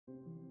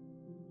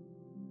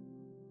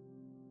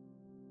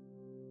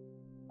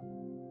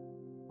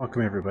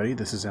Welcome everybody,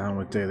 this is Alan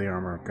with Daily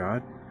Armor of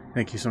God.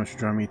 Thank you so much for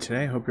joining me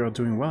today. I hope you're all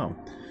doing well.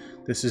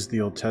 This is the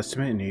Old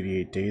Testament in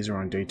 88 days. We're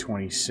on day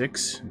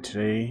 26. And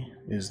today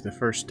is the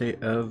first day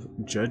of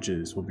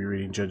Judges. We'll be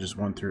reading Judges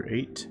 1 through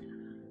 8.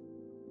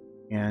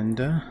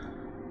 And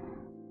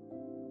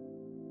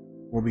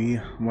we'll be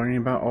learning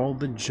about all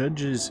the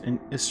judges in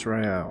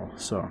Israel.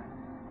 So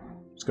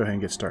let's go ahead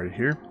and get started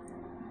here.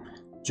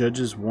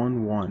 Judges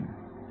 1:1.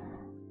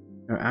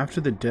 Now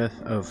after the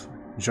death of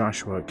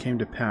Joshua, it came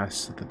to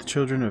pass that the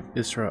children of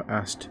Israel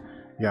asked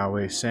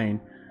Yahweh,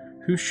 saying,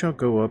 Who shall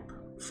go up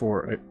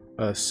for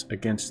us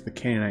against the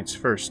Canaanites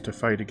first to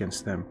fight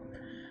against them?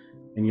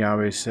 And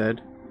Yahweh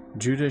said,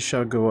 Judah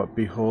shall go up,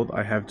 behold,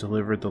 I have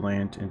delivered the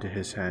land into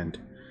his hand.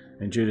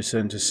 And Judah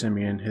said unto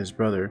Simeon his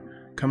brother,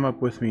 Come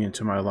up with me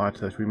into my lot,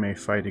 that we may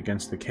fight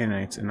against the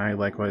Canaanites, and I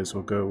likewise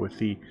will go with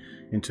thee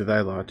into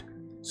thy lot.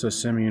 So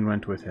Simeon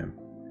went with him.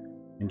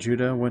 And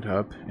Judah went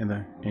up,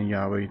 and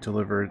Yahweh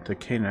delivered the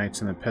Canaanites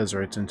and the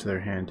Perizzites into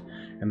their hand,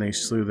 and they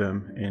slew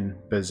them in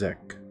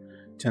Bezek,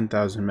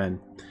 10,000 men.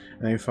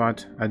 And they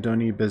fought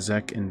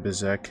Adoni-Bezek in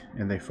Bezek,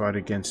 and they fought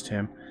against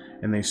him,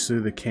 and they slew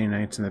the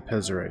Canaanites and the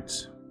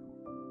Perizzites.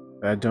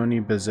 But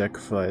Adoni-Bezek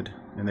fled,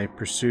 and they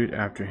pursued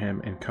after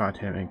him, and caught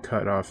him, and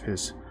cut off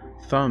his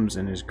thumbs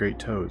and his great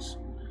toes.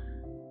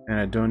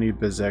 And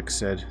Adoni-Bezek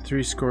said,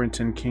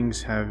 70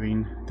 kings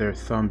having their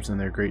thumbs and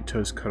their great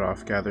toes cut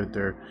off gathered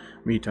their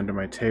meat under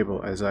my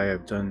table, as I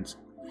have done.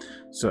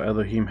 So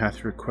Elohim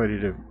hath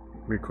requited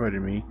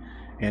me,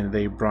 and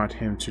they brought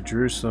him to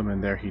Jerusalem,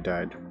 and there he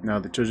died. Now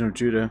the children of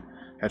Judah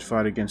had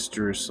fought against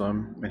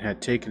Jerusalem, and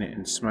had taken it,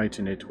 and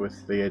smitten it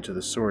with the edge of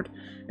the sword,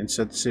 and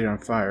set the city on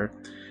fire.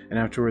 And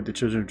afterward the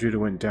children of Judah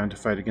went down to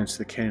fight against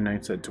the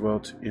Canaanites that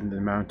dwelt in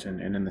the mountain,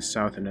 and in the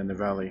south, and in the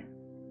valley.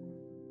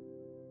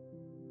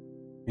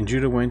 And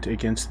Judah went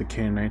against the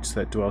Canaanites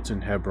that dwelt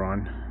in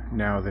Hebron.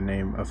 Now the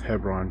name of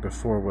Hebron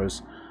before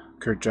was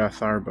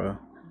Kirjatharba,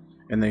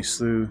 and they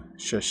slew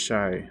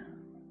Sheshai,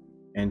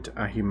 and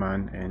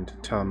Ahiman, and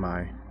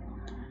Talmai.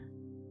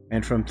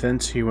 And from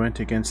thence he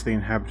went against the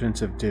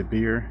inhabitants of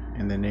Debir,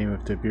 and the name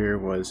of Debir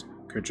was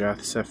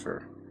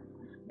Kirjath-Sepher.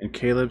 And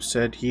Caleb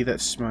said, He that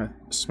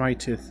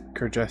smiteth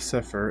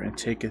Kirjath-Sepher, and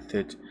taketh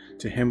it,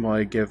 to him will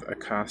I give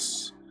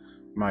Achaz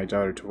my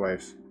daughter to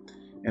wife.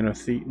 And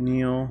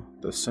Othniel,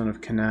 the son of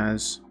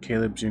Kenaz,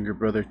 Caleb's younger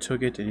brother,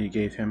 took it, and he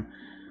gave him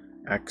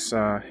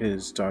Achsah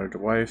his daughter to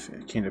wife.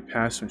 And it came to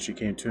pass, when she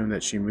came to him,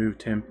 that she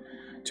moved him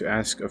to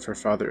ask of her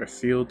father a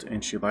field,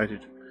 and she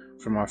lighted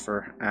from off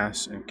her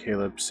ass. And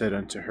Caleb said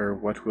unto her,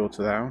 What wilt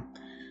thou?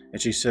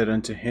 And she said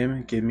unto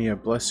him, Give me a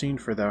blessing,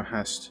 for thou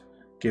hast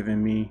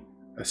given me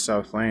a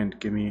south land.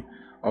 Give me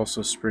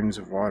also springs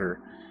of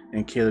water.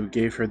 And Caleb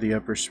gave her the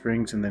upper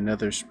springs and the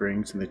nether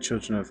springs. And the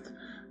children of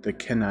the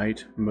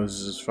Kenite,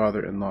 Moses'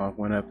 father-in-law,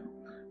 went up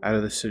out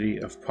of the city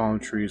of palm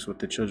trees with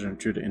the children of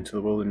Judah into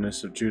the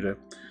wilderness of Judah,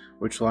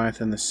 which lieth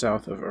in the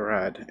south of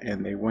Arad,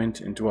 and they went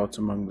and dwelt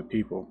among the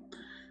people.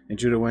 And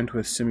Judah went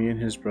with Simeon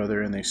his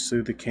brother, and they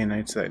slew the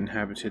Canaanites that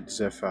inhabited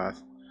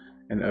Zephath,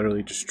 and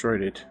utterly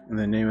destroyed it, and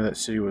the name of that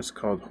city was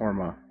called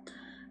Hormah.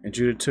 And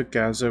Judah took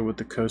Gaza with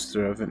the coast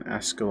thereof, and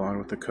Askelon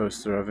with the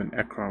coast thereof, and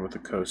Ekron with the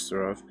coast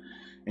thereof.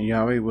 And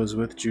Yahweh was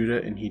with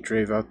Judah, and he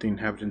drave out the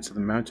inhabitants of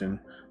the mountain,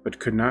 but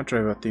could not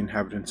drive out the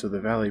inhabitants of the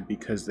valley,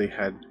 because they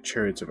had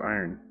chariots of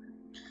iron.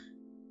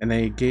 And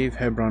they gave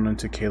Hebron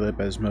unto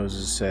Caleb, as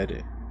Moses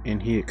said,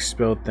 and he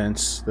expelled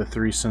thence the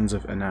 3 sons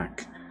of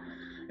Anak.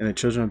 And the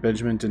children of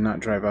Benjamin did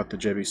not drive out the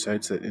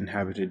Jebusites that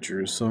inhabited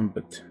Jerusalem,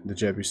 but the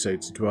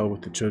Jebusites dwell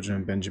with the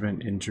children of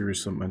Benjamin in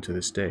Jerusalem unto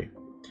this day.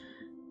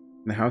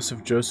 In the house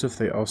of Joseph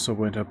they also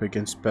went up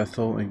against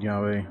Bethel, and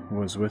Yahweh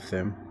was with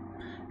them.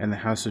 And the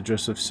house of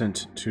Joseph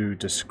sent to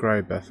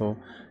descry Bethel.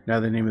 Now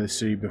the name of the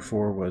city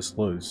before was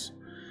Luz.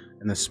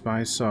 And the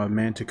spies saw a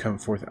man to come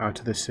forth out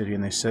of the city,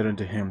 and they said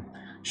unto him,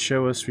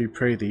 Show us, we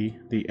pray thee,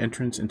 the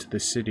entrance into the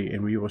city,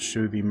 and we will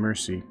shew thee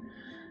mercy.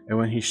 And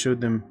when he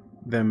showed them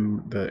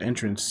the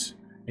entrance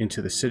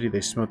into the city,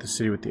 they smote the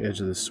city with the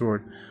edge of the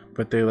sword,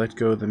 but they let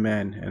go the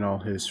man and all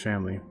his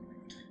family.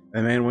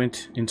 The man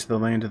went into the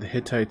land of the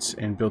Hittites,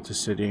 and built a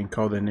city, and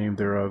called the name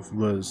thereof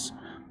Luz,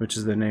 which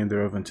is the name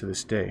thereof unto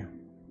this day.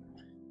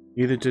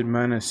 Neither did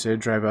Manasseh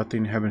drive out the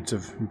inhabitants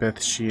of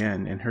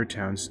Beth-shean and her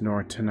towns,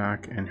 nor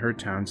Tanakh and her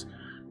towns,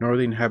 nor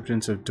the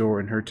inhabitants of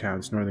Dor and her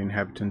towns, nor the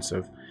inhabitants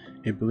of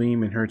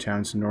Ibleam and her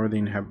towns, nor the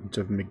inhabitants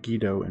of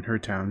Megiddo and her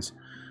towns,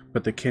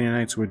 but the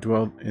Canaanites would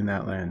dwell in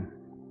that land.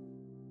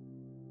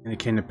 And it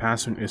came to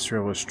pass, when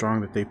Israel was strong,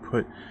 that they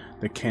put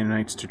the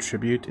Canaanites to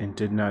tribute, and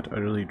did not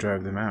utterly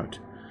drive them out.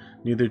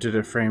 Neither did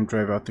Ephraim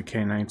drive out the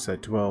Canaanites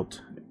that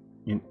dwelt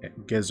in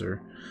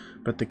Gezer,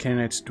 but the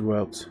Canaanites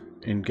dwelt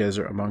in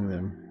Gezer among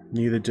them.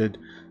 Neither did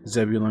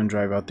Zebulun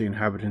drive out the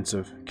inhabitants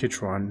of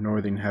Kitron,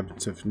 nor the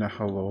inhabitants of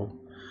Nahalol,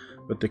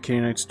 but the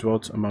Canaanites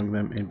dwelt among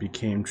them, and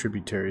became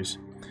tributaries.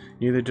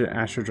 Neither did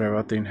Asher drive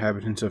out the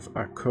inhabitants of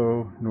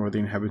Akko, nor the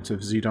inhabitants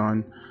of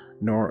Zidon,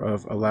 nor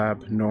of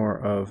Alab, nor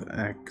of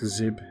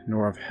Akzib,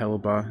 nor of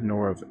Helba,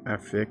 nor of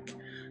Aphik,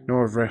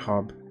 nor of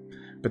Rehob,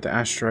 But the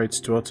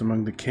Asherites dwelt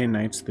among the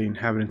Canaanites, the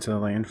inhabitants of the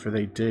land, for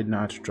they did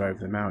not drive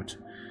them out.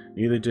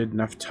 Neither did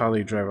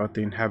Naphtali drive out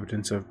the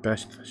inhabitants of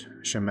Beth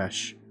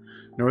Shemesh,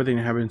 nor the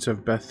inhabitants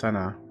of Beth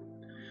Anah.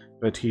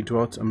 But he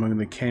dwelt among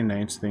the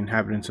Canaanites, the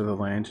inhabitants of the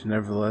land.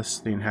 Nevertheless,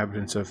 the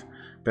inhabitants of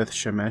Beth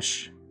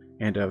Shemesh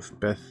and of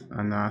Beth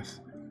Anath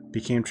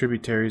became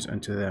tributaries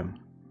unto them.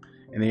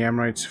 And the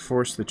Amorites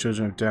forced the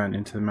children of Dan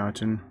into the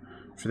mountain,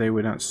 for they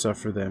would not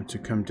suffer them to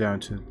come down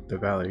to the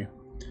valley.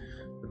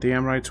 But the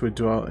Amorites would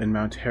dwell in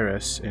Mount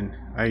Heres, in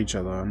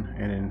Aijalon,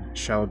 and in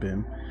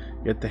Shalbim.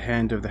 Yet the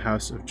hand of the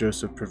house of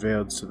Joseph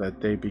prevailed, so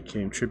that they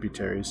became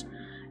tributaries,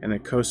 and the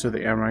coast of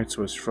the Amorites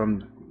was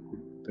from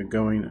the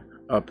going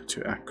up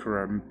to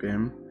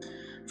Akrabim,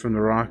 from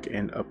the rock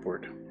and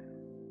upward.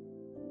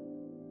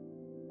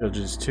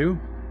 Judges 2.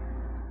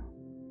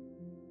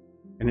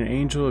 And an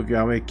angel of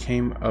Yahweh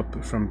came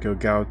up from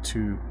Gilgal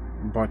to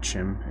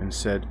Bochim, and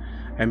said,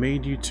 I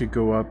made you to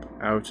go up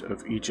out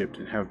of Egypt,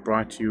 and have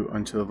brought you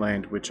unto the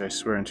land which I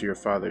swear unto your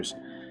fathers.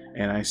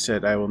 And I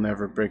said, I will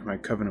never break my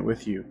covenant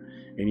with you,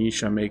 and ye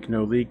shall make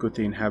no league with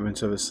the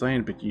inhabitants of this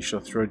land, but ye shall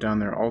throw down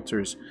their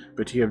altars.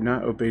 But ye have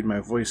not obeyed my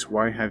voice.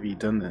 Why have ye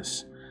done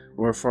this?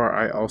 Wherefore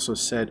I also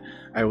said,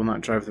 I will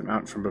not drive them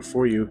out from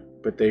before you,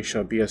 but they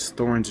shall be as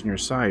thorns in your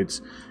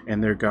sides,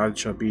 and their God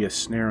shall be a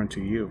snare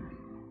unto you.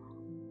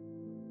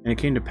 And it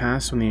came to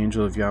pass, when the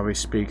angel of Yahweh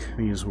spake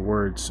these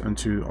words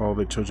unto all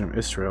the children of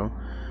Israel,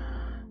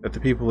 that the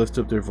people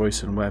lifted up their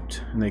voice and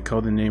wept, and they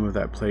called the name of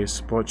that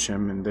place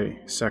Bochim, and they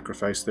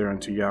sacrificed there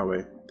unto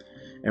Yahweh.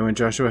 And when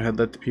Joshua had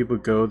let the people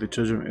go, the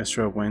children of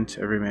Israel went,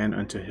 every man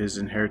unto his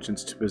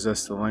inheritance, to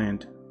possess the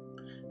land.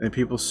 And the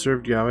people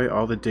served Yahweh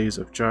all the days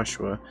of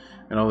Joshua,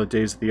 and all the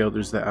days of the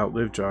elders that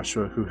outlived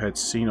Joshua, who had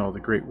seen all the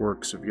great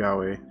works of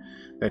Yahweh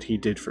that he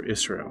did for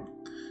Israel.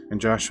 And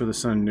Joshua the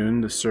son of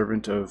Nun, the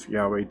servant of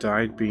Yahweh,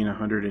 died, being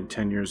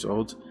 110 years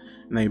old,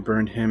 and they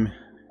buried him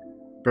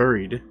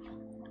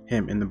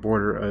in the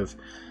border of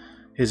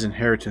his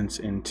inheritance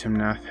in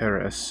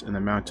Timnath-Heres, in the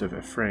mount of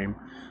Ephraim,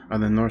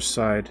 on the north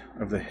side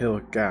of the hill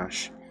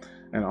Gash.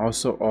 And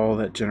also all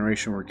that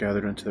generation were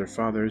gathered unto their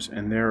fathers,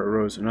 and there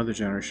arose another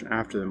generation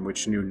after them,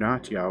 which knew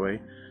not Yahweh,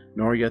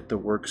 nor yet the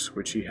works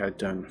which he had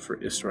done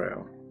for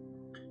Israel.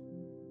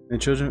 And the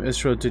children of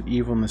Israel did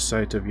evil in the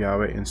sight of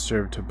Yahweh, and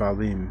served to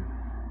Baalim.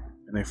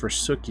 And they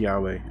forsook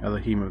Yahweh,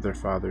 Elohim of their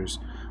fathers,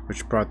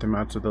 which brought them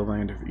out of the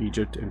land of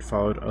Egypt, and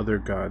followed other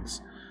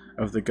gods,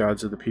 of the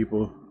gods of the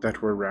people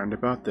that were round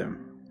about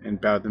them, and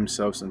bowed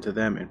themselves unto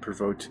them, and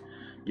provoked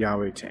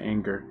Yahweh to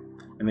anger.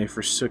 And they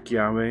forsook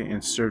Yahweh,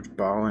 and served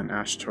Baal and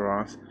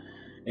Ashtaroth.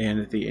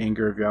 And the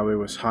anger of Yahweh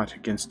was hot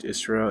against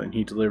Israel, and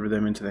he delivered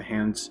them into the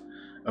hands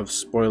of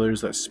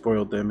spoilers that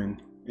spoiled them,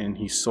 and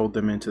he sold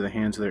them into the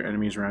hands of their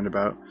enemies round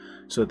about,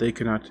 so that they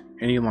could not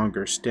any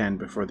longer stand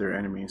before their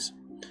enemies.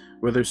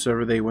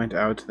 Whithersoever they went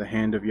out, the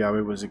hand of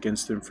Yahweh was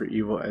against them for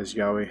evil, as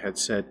Yahweh had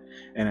said,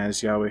 and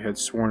as Yahweh had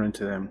sworn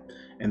unto them,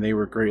 and they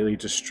were greatly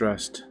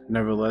distressed.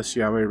 Nevertheless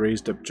Yahweh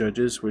raised up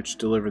judges, which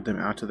delivered them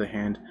out of the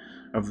hand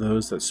of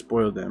those that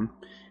spoiled them.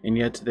 And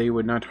yet they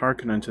would not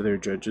hearken unto their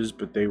judges,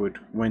 but they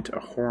went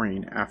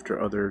a-whoring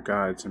after other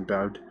gods, and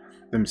bowed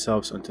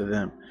themselves unto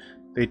them.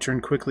 They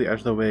turned quickly out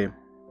of the way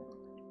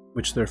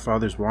which their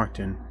fathers walked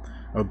in,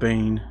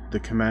 obeying the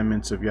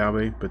commandments of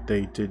Yahweh, but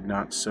they did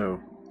not so.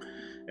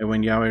 And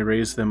when Yahweh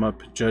raised them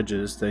up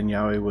judges, then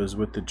Yahweh was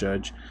with the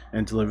judge,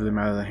 and delivered them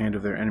out of the hand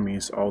of their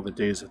enemies all the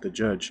days of the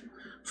judge.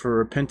 For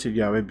repented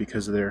Yahweh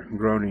because of their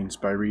groanings,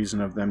 by reason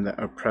of them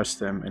that oppressed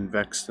them and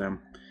vexed them.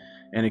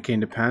 And it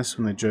came to pass,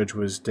 when the judge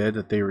was dead,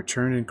 that they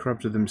returned and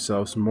corrupted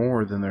themselves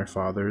more than their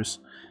fathers,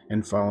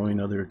 in following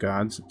other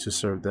gods to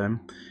serve them,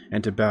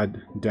 and to bow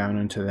down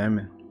unto them.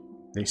 And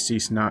they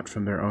ceased not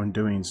from their own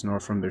doings, nor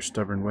from their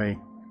stubborn way.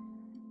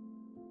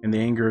 And the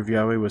anger of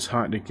Yahweh was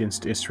hot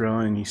against Israel,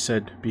 and he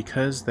said,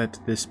 Because that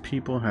this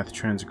people hath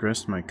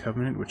transgressed my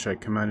covenant, which I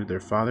commanded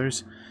their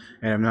fathers,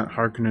 and have not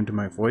hearkened unto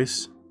my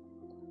voice,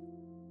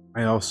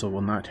 I also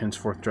will not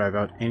henceforth drive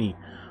out any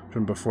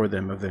from before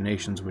them of the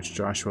nations which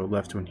Joshua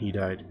left when he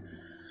died,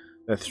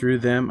 that through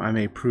them I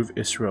may prove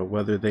Israel,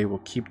 whether they will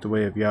keep the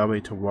way of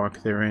Yahweh to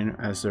walk therein,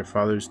 as their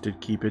fathers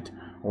did keep it,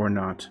 or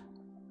not.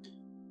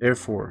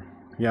 Therefore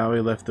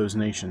Yahweh left those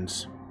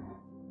nations,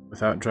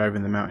 without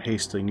driving them out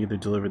hastily, neither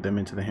delivered them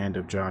into the hand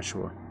of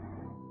Joshua.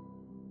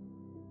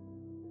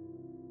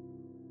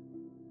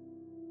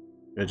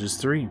 Judges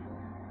 3.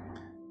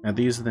 Now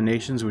these are the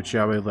nations which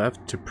Yahweh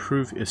left, to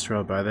prove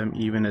Israel by them,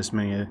 even as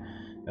many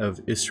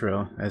of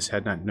Israel as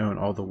had not known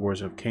all the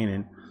wars of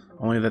Canaan,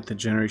 only that the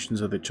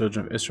generations of the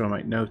children of Israel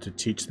might know, to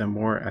teach them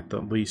more at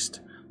the least,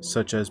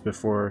 such as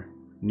before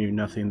knew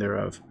nothing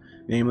thereof,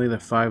 namely the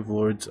 5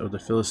 lords of the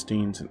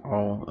Philistines, and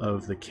all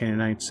of the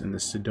Canaanites, and the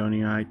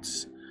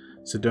Sidonians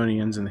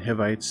and the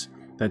Hivites,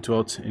 that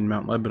dwelt in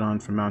Mount Lebanon,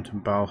 from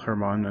Mount Baal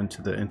Hermon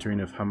unto the entering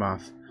of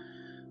Hamath.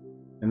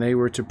 And they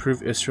were to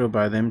prove Israel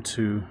by them,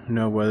 to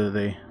know whether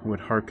they would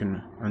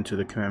hearken unto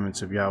the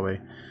commandments of Yahweh,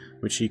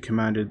 which he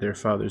commanded their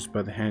fathers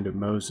by the hand of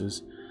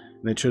Moses.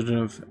 And the children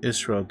of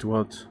Israel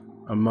dwelt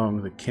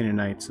among the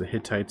Canaanites, the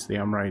Hittites, the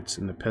Amorites,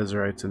 and the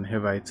Pezerites, and the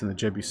Hivites, and the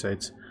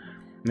Jebusites.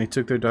 And they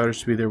took their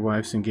daughters to be their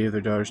wives, and gave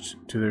their daughters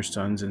to their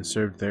sons, and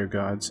served their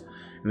gods.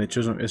 And the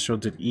children of Israel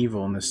did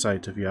evil in the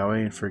sight of Yahweh,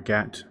 and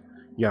forgat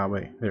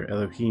Yahweh, their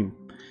Elohim,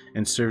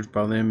 and served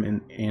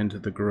Baalim and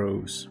the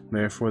groves.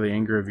 Therefore the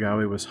anger of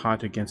Yahweh was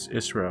hot against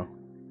Israel,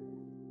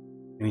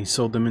 and he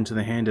sold them into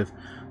the hand of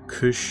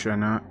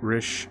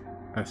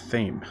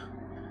Cush-Rishathaim,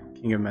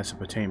 king of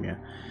Mesopotamia.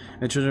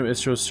 And the children of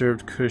Israel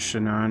served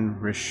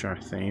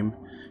Cush-Rishathaim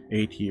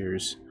 8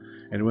 years.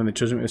 And when the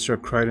children of Israel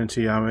cried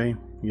unto Yahweh,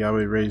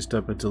 Yahweh raised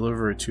up a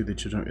deliverer to the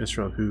children of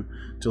Israel, who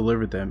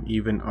delivered them,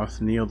 even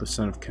Othniel the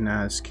son of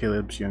Kenaz,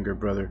 Caleb's younger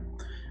brother.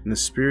 And the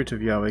Spirit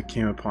of Yahweh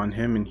came upon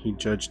him, and he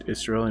judged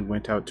Israel, and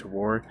went out to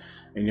war.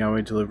 And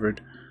Yahweh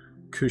delivered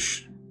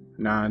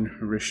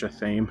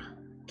Cush-Rishathaim,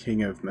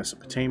 king of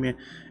Mesopotamia,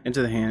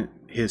 into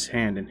his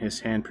hand, and his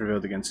hand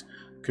prevailed against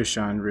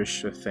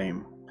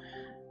Cush-Rishathaim.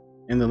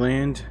 And the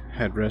land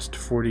had rest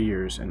 40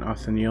 years, and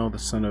Othniel the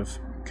son of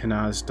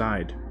Kenaz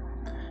died.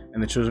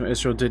 And the children of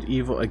Israel did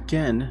evil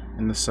again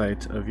in the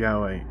sight of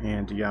Yahweh,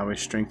 and Yahweh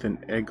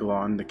strengthened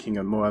Eglon the king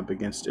of Moab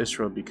against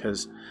Israel,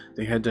 because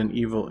they had done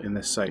evil in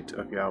the sight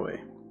of Yahweh.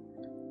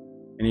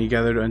 And he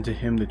gathered unto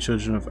him the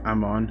children of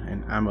Ammon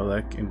and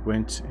Amalek, and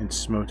went and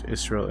smote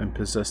Israel, and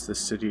possessed the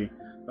city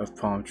of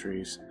palm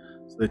trees.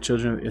 So the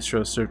children of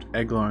Israel served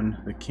Eglon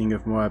the king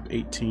of Moab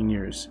 18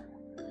 years.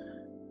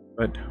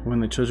 But when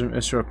the children of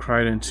Israel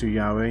cried unto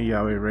Yahweh,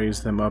 Yahweh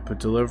raised them up a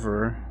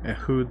deliverer,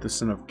 Ehud the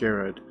son of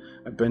Gerad,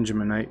 a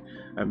Benjaminite,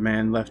 a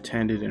man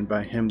left-handed, and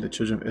by him the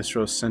children of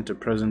Israel sent a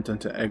present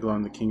unto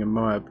Eglon the king of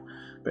Moab.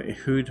 But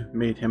Ehud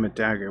made him a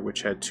dagger,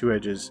 which had 2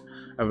 edges,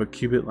 of a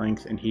cubit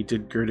length, and he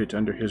did gird it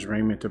under his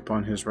raiment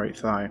upon his right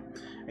thigh.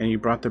 And he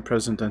brought the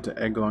present unto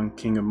Eglon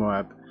king of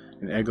Moab.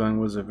 And Eglon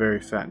was a very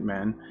fat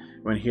man.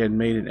 When he had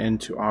made an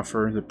end to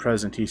offer the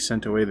present, he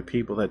sent away the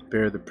people that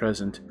bare the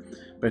present.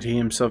 But he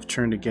himself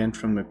turned again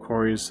from the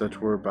quarries that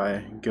were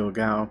by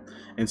Gilgal,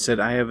 and said,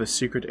 I have a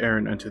secret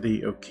errand unto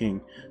thee, O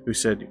king. Who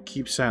said,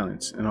 Keep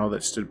silence. And all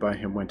that stood by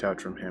him went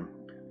out from him.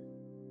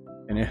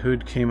 And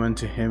Ehud came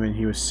unto him, and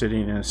he was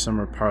sitting in a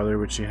summer parlor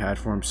which he had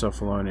for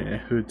himself alone. And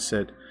Ehud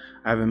said,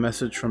 I have a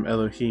message from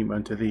Elohim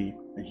unto thee.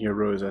 And he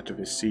arose out of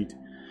his seat.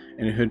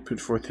 And Ehud put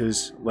forth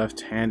his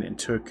left hand, and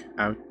took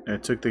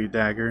the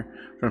dagger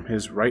from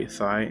his right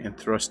thigh, and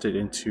thrust it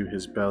into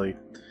his belly.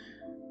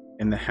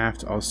 And the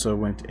haft also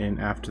went in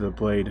after the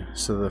blade,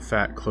 so the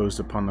fat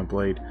closed upon the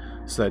blade,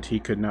 so that he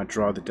could not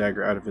draw the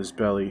dagger out of his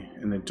belly,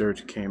 and the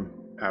dirt came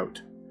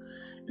out.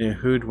 And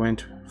Ehud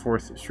went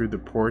forth through the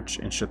porch,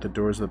 and shut the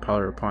doors of the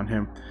parlor upon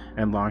him,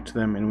 and locked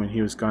them. And when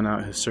he was gone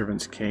out, his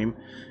servants came.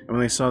 And when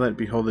they saw that,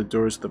 behold, the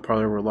doors of the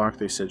parlor were locked,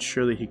 they said,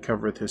 Surely he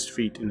covereth his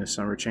feet in the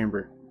summer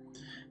chamber.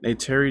 They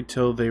tarried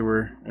till they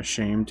were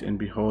ashamed, and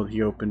behold,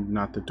 he opened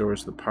not the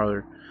doors of the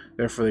parlor.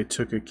 Therefore they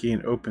took a key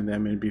and opened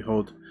them, and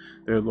behold,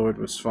 their lord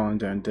was fallen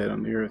down dead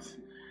on the earth.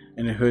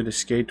 And Ehud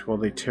escaped while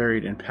they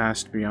tarried, and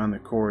passed beyond the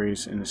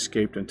quarries, and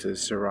escaped unto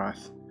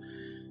Serath.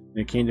 And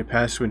it came to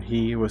pass, when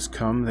he was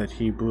come, that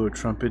he blew a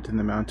trumpet in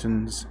the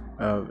mountains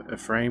of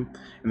Ephraim,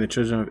 and the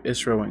children of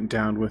Israel went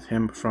down with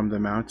him from the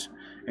mount,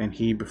 and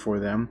he before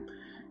them.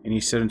 And he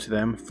said unto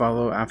them,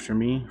 Follow after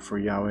me, for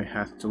Yahweh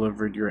hath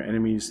delivered your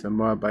enemies the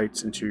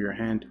Moabites into your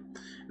hand.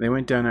 And they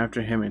went down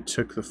after him, and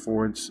took the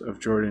fords of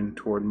Jordan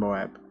toward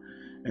Moab,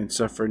 and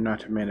suffered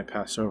not a man to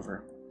pass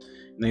over.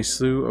 And they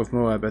slew of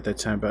Moab at that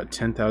time about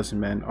 10,000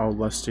 men, all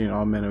lusty and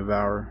all men of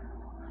valor,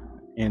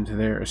 and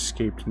there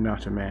escaped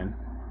not a man.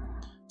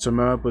 So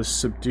Moab was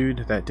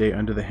subdued that day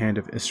under the hand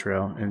of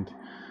Israel, and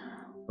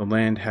the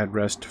land had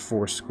rest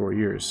 80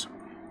 years.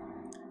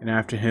 And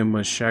after him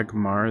was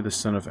Shagmar the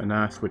son of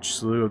Anath, which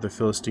slew of the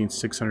Philistines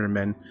 600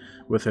 men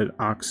with an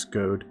ox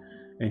goad,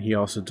 and he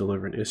also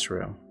delivered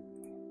Israel.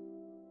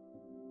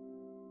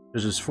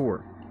 Judges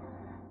 4.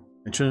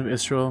 The children of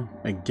Israel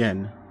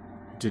again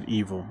did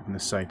evil in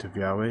the sight of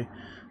Yahweh,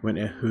 when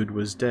Ehud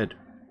was dead.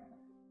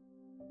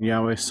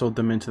 Yahweh sold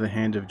them into the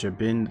hand of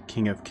Jabin,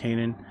 king of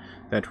Canaan,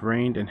 that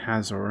reigned in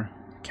Hazor,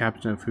 the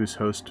captain of whose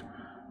host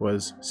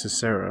was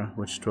Sisera,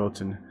 which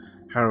dwelt in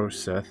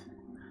Harosheth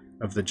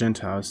of the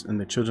Gentiles. And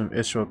the children of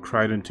Israel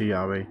cried unto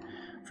Yahweh,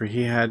 for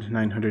he had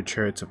 900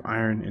 chariots of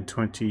iron. In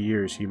 20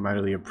 years he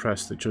mightily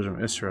oppressed the children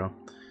of Israel.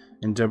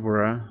 And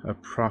Deborah, a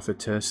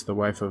prophetess, the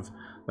wife of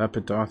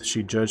Lapidoth,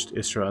 she judged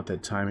Israel at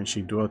that time, and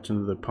she dwelt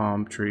under the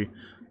palm tree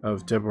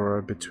of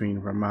Deborah between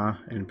Ramah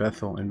and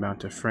Bethel and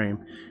Mount Ephraim.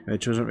 And the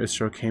children of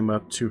Israel came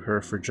up to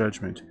her for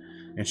judgment.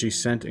 And she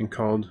sent and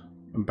called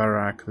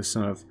Barak the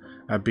son of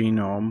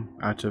Abinoam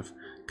out of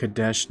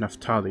Kadesh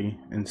Naphtali,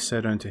 and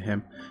said unto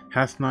him,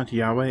 Hath not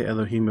Yahweh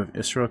Elohim of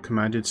Israel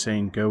commanded,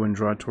 saying, Go and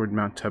draw toward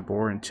Mount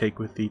Tabor, and take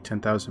with thee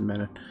 10,000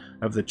 men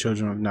of the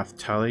children of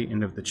Naphtali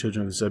and of the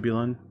children of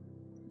Zebulun?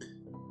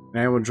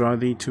 And I will draw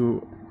thee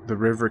to the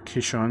river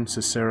Kishon,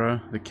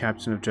 Sisera, the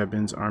captain of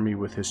Jabin's army,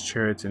 with his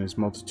chariots and his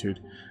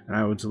multitude, and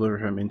I will deliver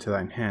him into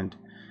thine hand.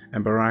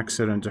 And Barak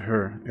said unto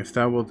her, If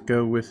thou wilt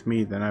go with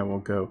me, then I will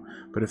go,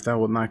 but if thou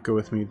wilt not go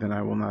with me, then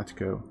I will not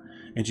go.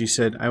 And she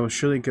said, I will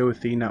surely go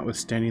with thee,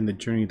 notwithstanding the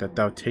journey that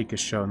thou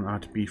takest shall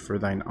not be for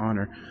thine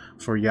honor,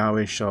 for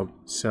Yahweh shall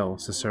sell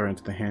Sisera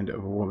into the hand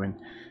of a woman.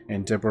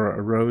 And Deborah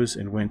arose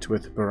and went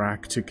with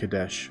Barak to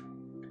Kadesh.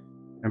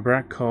 And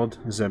Barak called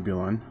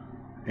Zebulun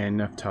and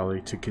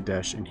Naphtali to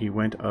Kadesh, and he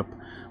went up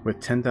with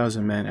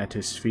 10,000 men at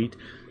his feet,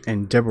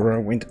 and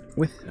Deborah went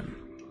with him.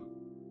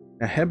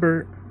 Now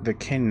Heber the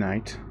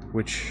Canaanite,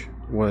 which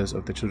was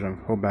of the children of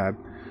Hobab,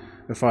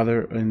 the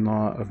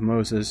father-in-law of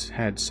Moses,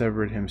 had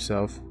severed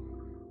himself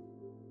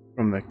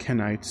from the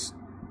Kenites,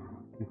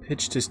 and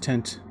pitched his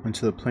tent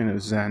unto the plain of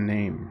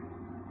Zanaim,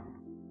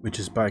 which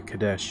is by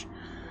Kadesh.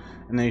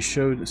 And they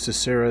showed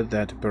Sisera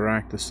that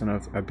Barak the son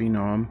of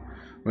Abinoam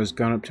was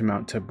gone up to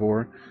Mount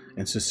Tabor,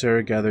 and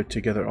Sisera gathered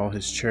together all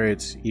his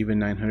chariots, even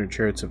 900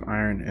 chariots of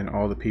iron, and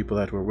all the people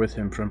that were with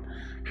him from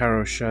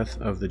Harosheth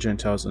of the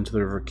Gentiles unto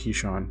the river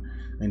Kishon.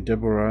 And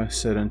Deborah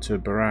said unto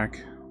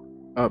Barak,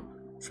 Up,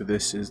 for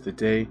this is the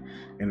day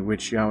in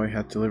which Yahweh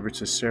hath delivered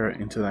Sisera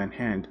into thine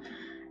hand.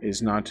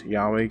 Is not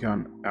Yahweh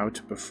gone out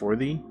before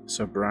thee?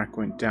 So Barak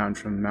went down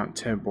from Mount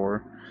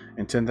Tabor,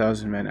 and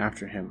 10,000 men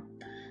after him.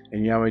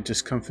 And Yahweh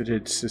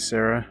discomfited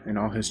Sisera and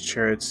all his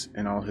chariots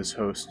and all his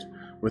host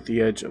with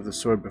the edge of the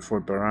sword before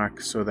Barak,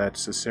 so that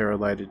Sisera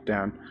lighted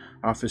down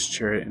off his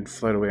chariot and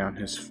fled away on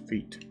his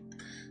feet.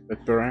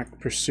 But Barak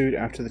pursued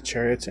after the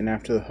chariots and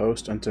after the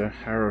host unto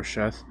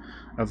Harosheth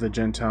of the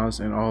Gentiles,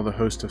 and all the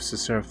host of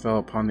Sisera fell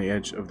upon the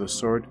edge of the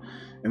sword,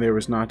 and there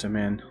was not a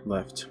man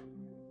left.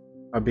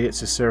 Howbeit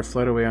Sisera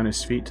fled away on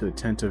his feet to the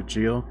tent of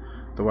Jael,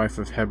 the wife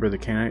of Heber the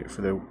Canaanite,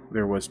 for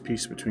there was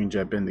peace between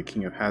Jabin the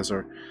king of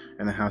Hazor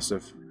and the house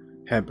of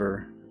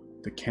Heber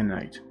the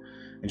Canaanite.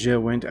 And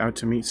Jael went out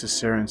to meet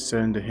Sisera, and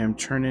said unto him,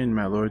 Turn in,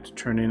 my lord,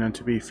 turn in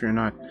unto me, fear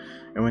not.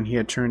 And when he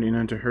had turned in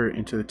unto her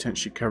into the tent,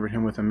 she covered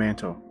him with a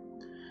mantle.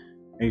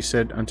 And he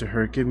said unto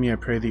her, Give me, I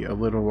pray thee, a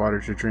little water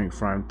to drink,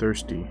 for I am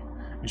thirsty.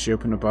 And she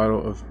opened a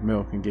bottle of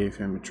milk, and gave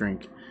him a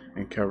drink,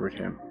 and covered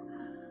him.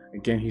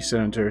 Again he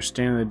said unto her,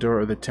 Stand in the door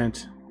of the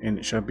tent, and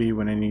it shall be,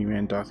 when any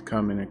man doth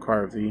come and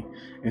inquire of thee,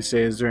 and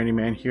say, Is there any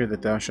man here?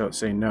 That thou shalt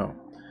say, No.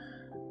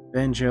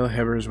 Then Jael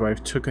Heber's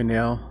wife took a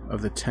nail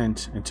of the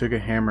tent, and took a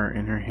hammer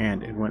in her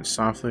hand, and went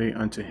softly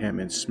unto him,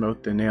 and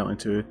smote the nail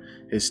into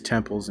his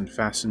temples, and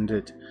fastened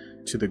it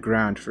to the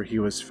ground, for he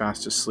was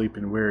fast asleep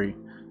and weary,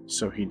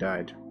 so he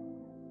died.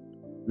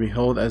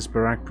 Behold, as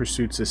Barak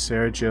pursued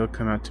Sisera, Jael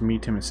came out to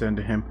meet him, and said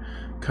unto him,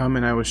 Come,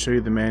 and I will show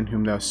you the man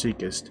whom thou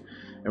seekest.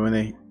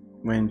 And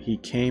when he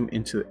came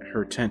into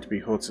her tent,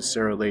 behold,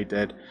 Sisera lay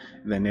dead,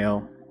 and the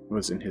nail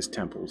was in his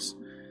temples.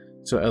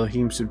 So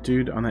Elohim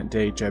subdued on that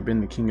day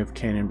Jabin the king of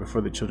Canaan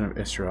before the children of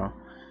Israel,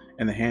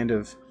 and the hand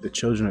of the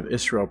children of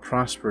Israel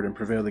prospered and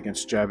prevailed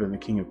against Jabin the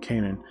king of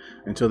Canaan,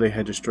 until they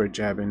had destroyed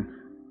Jabin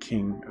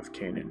king of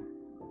Canaan.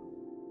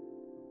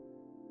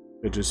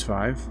 Judges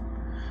 5.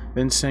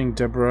 Then sang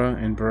Deborah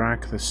and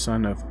Barak the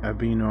son of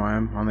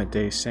Abinoam on that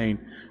day, saying,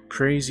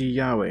 Praise ye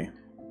Yahweh,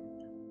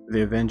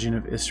 the avenging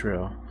of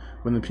Israel,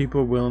 when the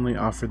people willingly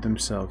offered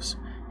themselves.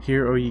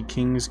 Hear, O ye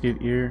kings,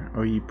 give ear,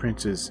 O ye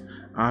princes.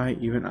 I,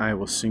 even I,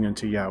 will sing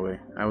unto Yahweh.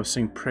 I will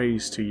sing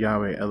praise to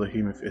Yahweh,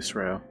 Elohim of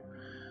Israel.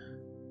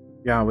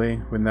 Yahweh,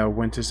 when thou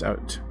wentest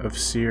out of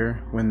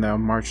Seir, when thou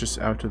marchest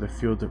out of the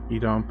field of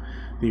Edom,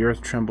 the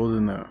earth trembled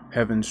and the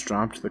heavens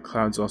dropped, the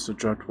clouds also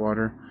dropped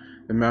water.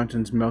 The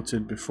mountains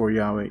melted before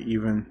Yahweh,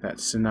 even that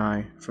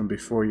Sinai from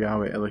before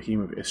Yahweh,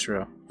 Elohim of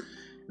Israel.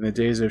 In the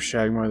days of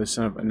Shagmar the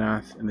son of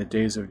Anath, in the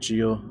days of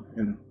Jael,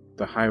 and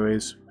the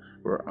highways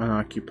were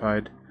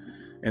unoccupied,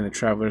 and the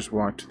travelers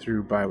walked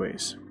through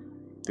byways.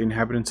 The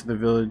inhabitants of the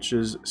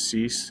villages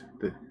ceased,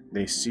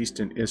 they ceased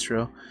in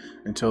Israel,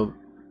 until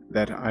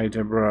that I,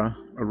 Deborah,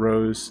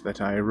 arose,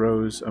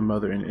 a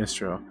mother in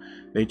Israel.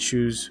 They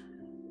choose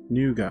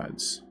new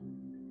gods.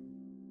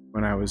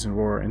 When I was in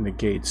war in the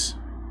gates,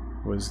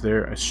 was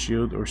there a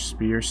shield or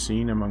spear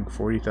seen among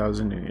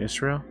 40,000 in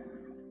Israel?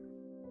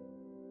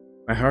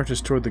 My heart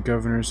is toward the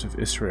governors of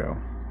Israel,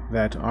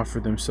 that offer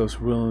themselves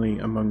willingly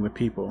among the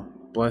people.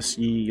 Bless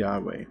ye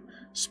Yahweh.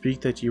 Speak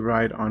that ye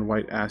ride on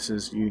white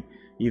asses,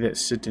 ye that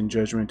sit in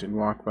judgment and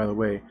walk by the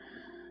way.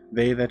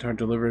 They that are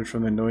delivered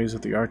from the noise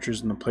of the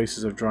archers in the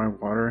places of drawing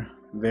water,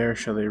 there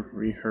shall they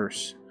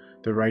rehearse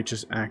the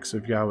righteous acts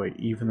of Yahweh,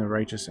 even the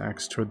righteous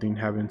acts toward the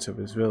inhabitants of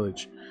his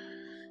village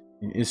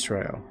in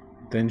Israel.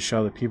 Then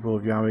shall the people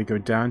of Yahweh go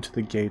down to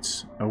the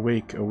gates.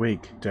 Awake,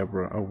 awake,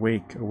 Deborah,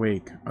 awake,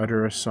 awake.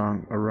 Utter a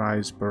song,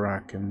 arise,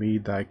 Barak, and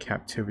lead thy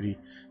captivity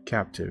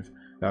captive,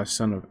 thou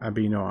son of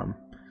Abinoam.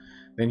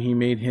 Then he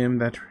made him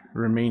that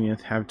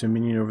remaineth have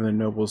dominion over the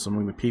nobles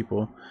among the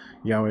people.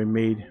 Yahweh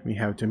made me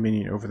have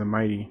dominion over the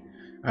mighty.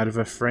 Out of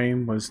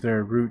Ephraim was there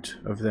a root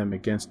of them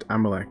against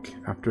Amalek.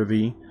 After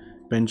thee,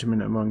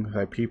 Benjamin among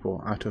thy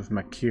people, out of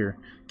Machir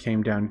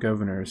came down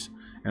governors,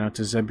 and out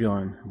of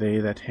Zebulun they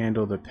that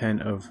handle the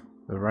pen of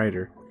the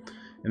writer.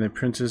 And the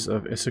princes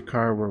of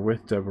Issachar were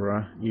with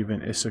Deborah,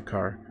 even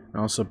Issachar,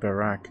 and also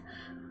Barak.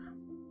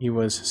 He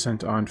was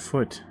sent on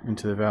foot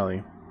into the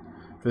valley.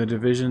 For the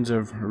divisions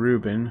of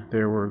Reuben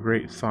there were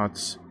great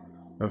thoughts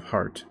of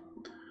heart.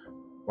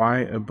 Why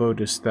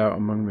abodest thou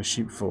among the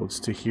sheepfolds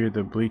to hear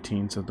the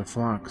bleatings of the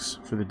flocks?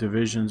 For the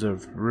divisions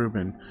of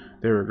Reuben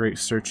there were great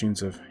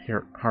searchings of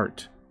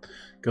heart.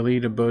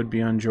 Gilead abode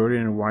beyond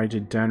Jordan, and why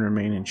did Dan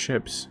remain in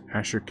ships?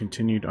 Asher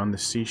continued on the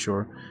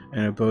seashore,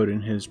 and abode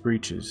in his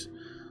breaches.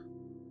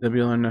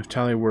 Zebulun and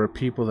Naphtali were a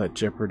people that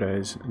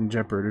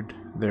jeoparded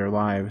their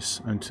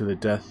lives unto the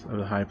death of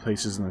the high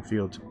places in the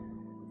field.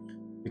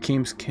 The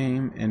kings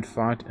came and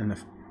fought, and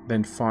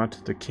then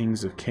fought the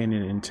kings of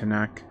Canaan in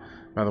Tanakh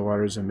by the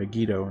waters of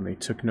Megiddo, and they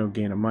took no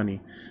gain of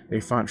money. They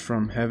fought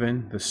from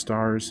heaven, the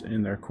stars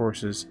in their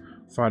courses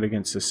fought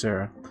against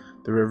Sisera.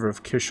 The river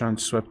of Kishon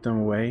swept them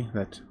away,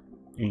 that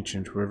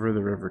ancient river,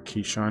 the river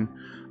Kishon.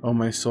 O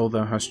my soul,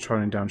 thou hast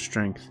trodden down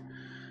strength.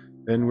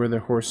 Then were their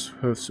horse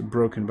hoofs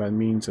broken by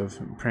means of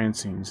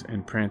prancings,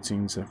 and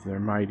prancings of their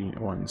mighty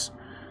ones.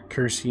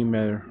 Curse ye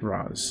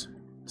Meroz,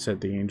 said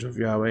the angel of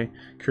Yahweh.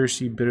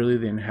 Curse ye bitterly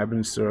the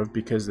inhabitants thereof,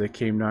 because they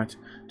came not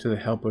to the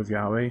help of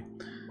Yahweh,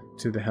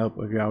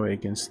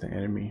 against the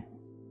enemy.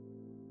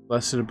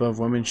 Blessed above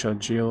women shall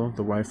Jill,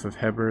 the wife of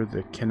Heber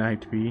the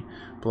Kenite, be.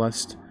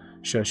 Blessed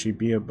shall she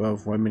be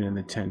above women in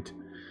the tent.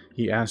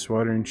 He asked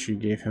water, and she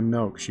gave him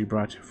milk. She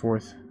brought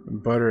forth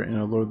butter in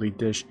a lordly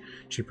dish.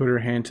 She put her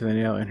hand to the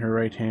nail, and her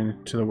right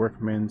hand to the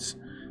workman's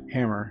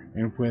hammer,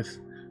 and with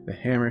the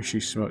hammer she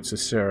smote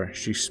Sisera.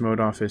 She smote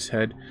off his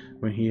head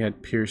when she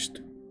had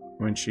pierced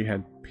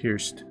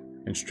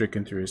and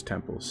stricken through his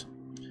temples.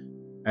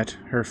 At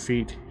her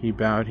feet he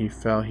bowed, he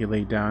fell, he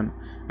lay down.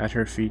 At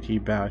her feet he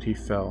bowed, he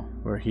fell.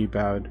 Where he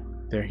bowed,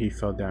 there he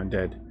fell down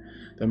dead.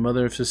 The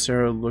mother of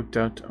Sisera looked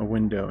out a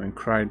window and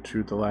cried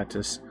through the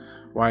lattice,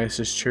 Why is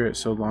his chariot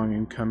so long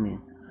in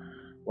coming?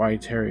 Why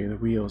tarry the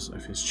wheels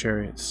of his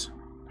chariots?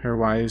 Her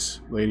wise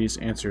ladies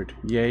answered,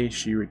 Yea,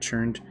 she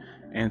returned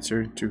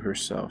answer to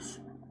herself.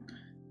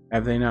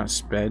 Have they not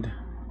sped?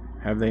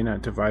 Have they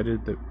not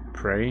divided the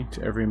prey,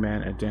 to every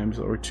man a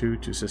damsel or two,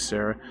 to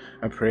Sisera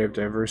a prey of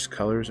diverse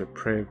colors, a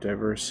prey of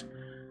diverse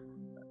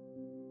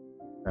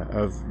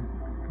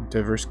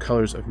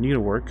colors of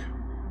needlework,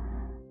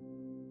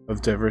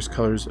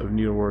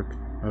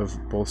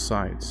 of both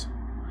sides,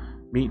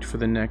 meat for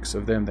the necks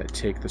of them that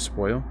take the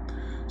spoil?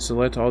 So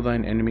let all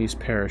thine enemies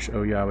perish,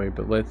 O Yahweh,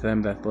 but let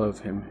them that love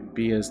him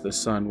be as the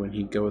sun when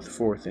he goeth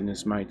forth in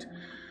his might.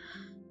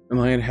 And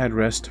the land had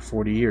rest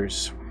 40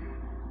 years.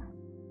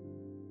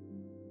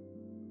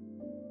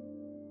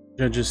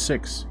 Judges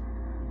 6.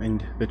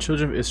 And the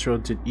children of Israel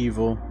did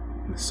evil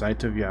in the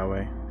sight of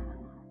Yahweh.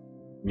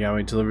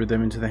 Yahweh delivered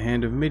them into the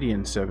hand of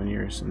Midian 7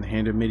 years, and the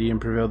hand of Midian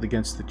prevailed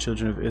against the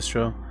children of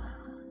Israel,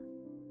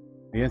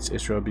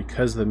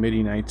 because the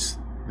Midianites,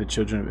 the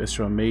children of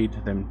Israel, made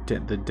them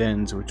the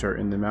dens which are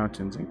in the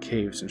mountains, and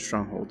caves and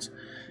strongholds.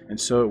 And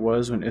so it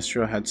was, when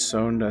Israel had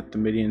sown, that the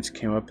Midians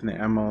came up, and the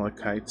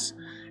Amalekites,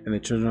 and the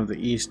children of the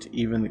east,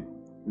 even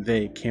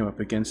they came up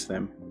against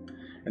them.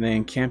 And they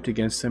encamped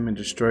against them, and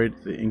destroyed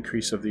the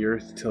increase of the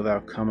earth, till thou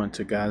come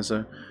unto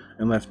Gaza,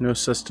 and left no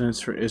sustenance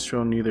for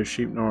Israel, neither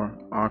sheep, nor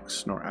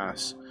ox, nor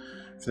ass.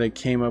 For they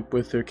came up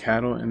with their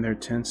cattle and their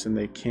tents, and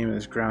they came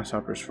as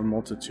grasshoppers for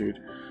multitude,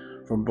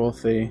 for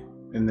both they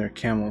and their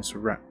camels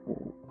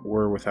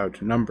were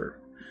without number.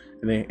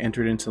 And they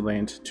entered into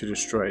land to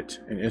destroy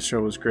it. And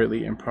Israel was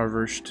greatly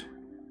impoverished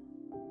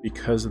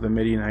because of the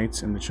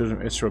Midianites, and the children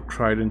of Israel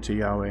cried unto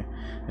Yahweh.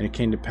 And it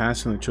came to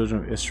pass, when the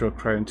children of Israel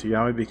cried unto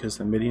Yahweh because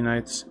of the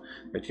Midianites,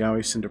 that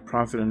Yahweh sent a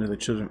prophet unto the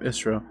children of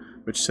Israel,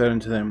 which said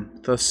unto them,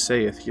 Thus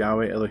saith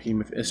Yahweh Elohim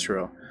of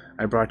Israel,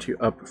 I brought you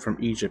up from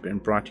Egypt,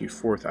 and brought you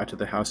forth out of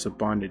the house of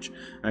bondage,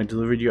 and I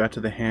delivered you out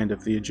of the hand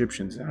of the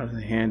Egyptians, and out of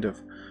the hand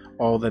of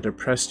all that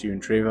oppressed you,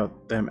 and drave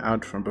them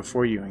out from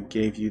before you, and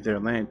gave you their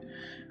land.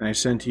 And I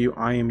said to you,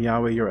 I am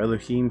Yahweh your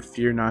Elohim,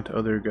 fear not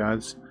other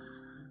gods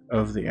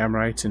of the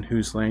Amorites, in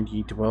whose land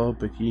ye dwell,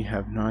 but ye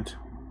have not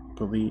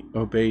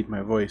obeyed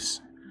my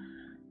voice.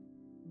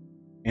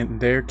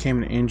 And there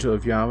came an angel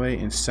of Yahweh,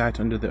 and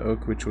sat under the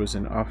oak which was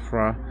in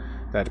Ophrah,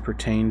 that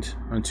pertained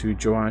unto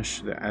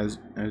Joash the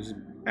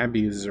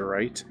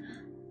Abiezrite,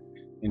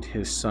 and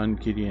his son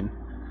Gideon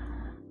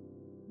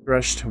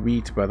threshed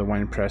wheat by the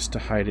winepress to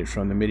hide it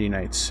from the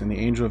Midianites. And the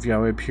angel of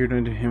Yahweh appeared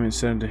unto him, and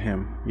said unto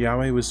him,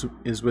 Yahweh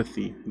is with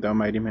thee, thou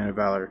mighty man of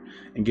valor.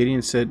 And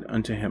Gideon said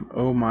unto him,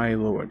 O my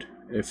Lord,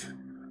 if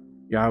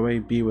Yahweh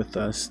be with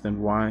us, then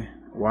why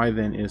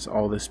then is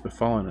all this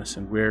befallen us?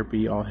 And where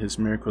be all his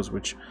miracles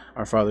which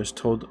our fathers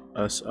told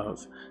us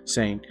of,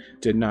 saying,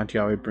 Did not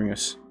Yahweh bring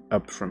us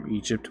up from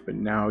Egypt? But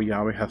now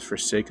Yahweh hath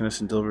forsaken us,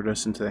 and delivered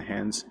us into the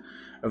hands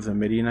of the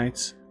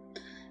Midianites.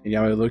 And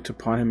Yahweh looked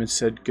upon him, and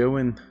said, Go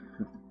in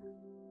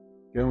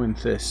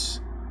this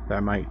thy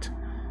might,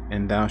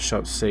 and thou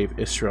shalt save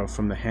Israel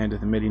from the hand of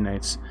the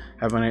Midianites.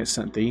 Have I not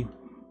sent thee?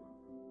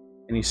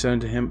 And he said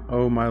unto him,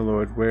 O my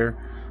Lord,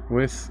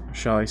 wherewith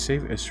shall I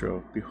save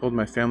Israel? Behold,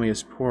 my family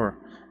is poor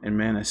in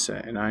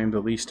Manasseh, and I am the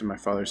least in my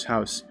father's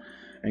house.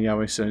 And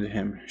Yahweh said unto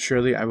him,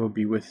 Surely I will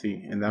be with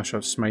thee, and thou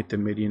shalt smite the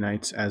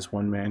Midianites as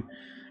one man.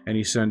 And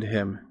he said unto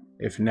him,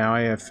 If now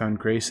I have found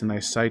grace in thy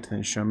sight,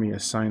 then show me a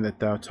sign that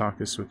thou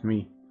talkest with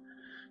me.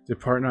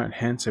 Depart not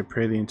hence, I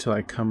pray thee, until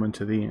I come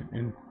unto thee,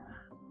 and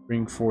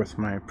bring forth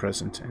my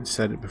present, and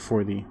set it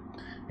before thee.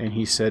 And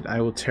he said,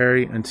 I will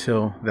tarry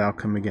until thou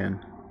come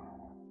again.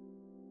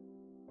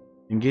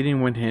 And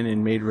Gideon went in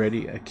and made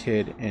ready a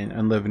kid and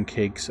unleavened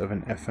cakes of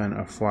an ephah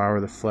of flour.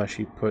 The flesh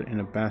he put in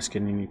a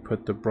basket, and he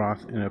put the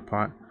broth in a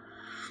pot,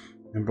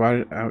 and brought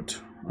it out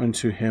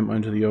unto him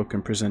unto the oak,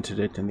 and presented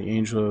it. And the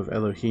angel of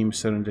Elohim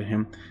said unto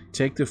him,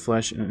 Take the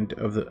flesh and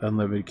of the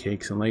unleavened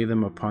cakes, and lay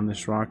them upon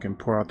this rock, and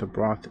pour out the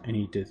broth. And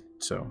he did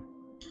so.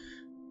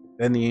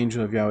 Then the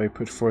angel of Yahweh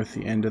put forth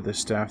the end of the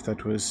staff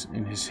that was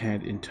in his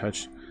hand, and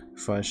touched the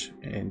flesh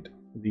and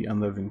the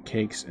unleavened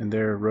cakes, and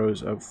there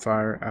arose up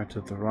fire out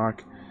of the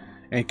rock,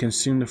 and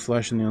consumed the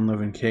flesh and the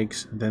unleavened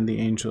cakes. Then the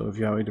angel of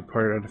Yahweh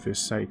departed out of his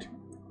sight.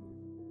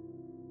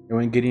 And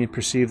when Gideon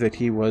perceived that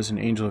he was an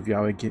angel of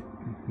Yahweh,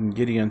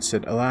 Gideon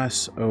said,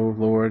 Alas, O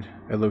Lord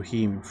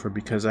Elohim, for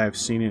because I have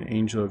seen an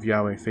angel of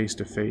Yahweh face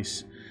to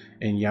face.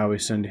 And Yahweh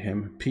said unto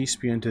him, Peace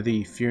be unto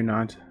thee, fear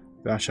not,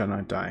 thou shalt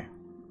not die.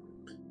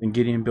 Then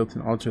Gideon built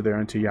an altar there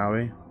unto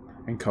Yahweh,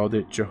 and called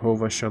it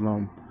Jehovah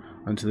Shalom.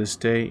 Unto this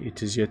day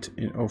it is yet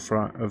in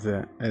Ophrah of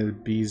the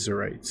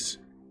Abizarites.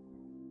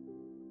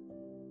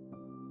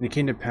 And it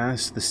came to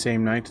pass the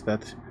same night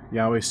that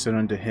Yahweh said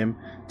unto him,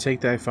 Take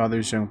thy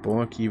father's young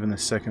bullock, even the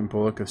second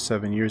bullock of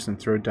 7 years, and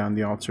throw down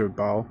the altar of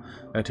Baal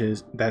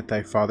that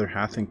thy father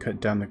hath, and cut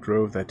down the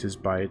grove that is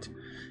by it,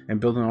 and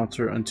build an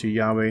altar unto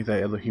Yahweh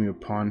thy Elohim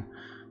upon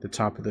the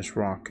top of this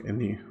rock in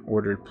the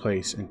ordered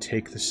place. And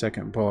take the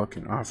second bullock,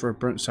 and offer a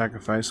burnt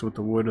sacrifice with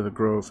the wood of the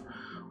grove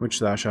which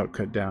thou shalt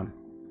cut down.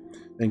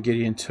 Then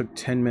Gideon took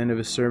 10 men of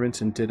his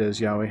servants, and did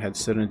as Yahweh had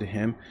said unto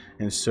him.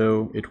 And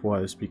so it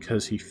was,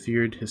 because he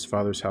feared his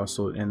father's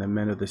household and the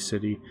men of the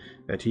city,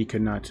 that he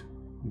could not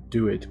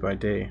do it by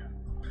day,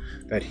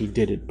 that he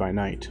did it by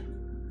night.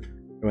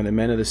 And when the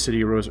men of the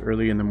city arose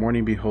early in the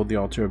morning, behold, the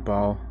altar of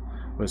Baal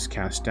was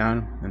cast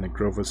down, and the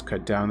grove was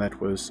cut down that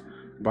was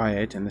by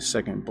it, and the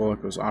second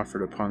bullock was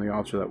offered upon the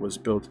altar that was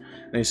built.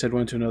 And they said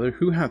one to another,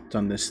 Who hath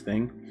done this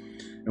thing?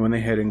 And when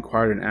they had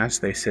inquired and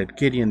asked, they said,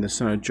 Gideon the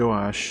son of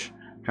Joash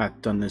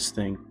hath done this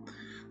thing.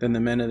 Then the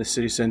men of the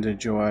city said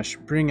to Joash,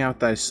 Bring out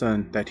thy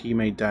son, that he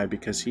may die,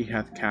 because he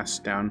hath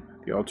cast down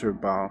the altar of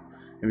Baal,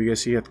 and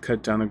because he hath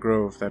cut down the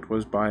grove that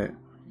was by it.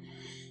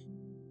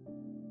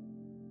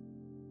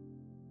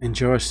 And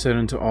Joash said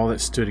unto all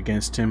that stood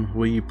against him,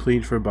 Will ye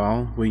plead for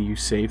Baal? Will you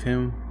save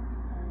him?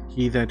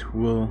 He that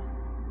will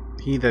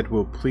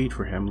plead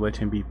for him, let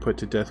him be put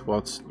to death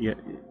whilst yet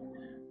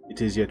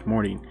it is yet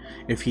morning.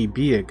 If he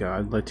be a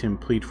god, let him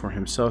plead for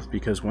himself,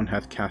 because one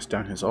hath cast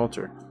down his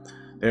altar.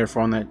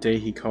 Therefore on that day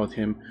he called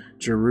him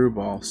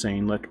Jerubbaal,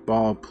 saying, Let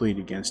Baal plead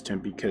against him,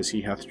 because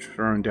he hath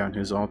thrown down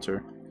his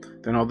altar.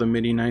 Then all the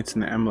Midianites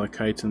and the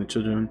Amalekites and the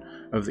children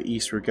of the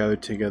east were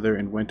gathered together,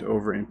 and went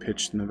over and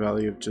pitched in the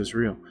valley of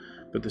Jezreel.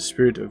 But the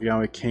Spirit of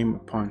Yahweh came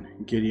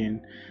upon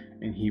Gideon,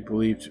 and he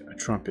believed a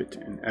trumpet,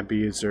 and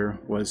Abiezer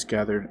was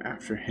gathered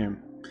after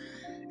him.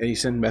 And he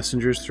sent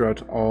messengers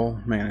throughout all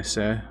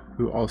Manasseh,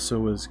 who also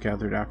was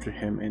gathered after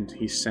him, and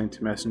he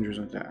sent messengers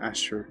unto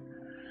Asher,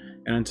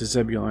 and unto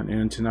Zebulun,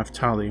 and unto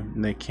Naphtali,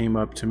 and they came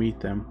up to meet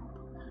them.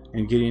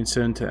 And Gideon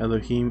said unto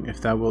Elohim,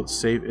 If thou wilt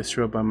save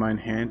Israel by mine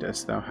hand,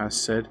 as thou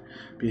hast said,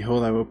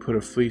 behold, I will put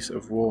a fleece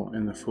of wool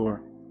in the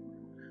floor.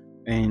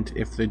 And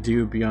if the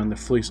dew be on the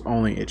fleece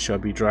only, it shall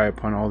be dry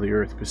upon all the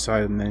earth.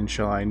 Beside, and then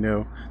shall I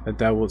know that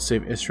thou wilt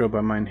save Israel by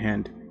mine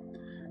hand,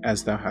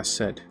 as thou hast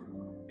said.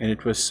 And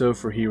it was so,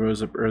 for he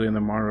rose up early on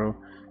the morrow,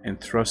 and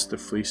thrust the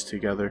fleece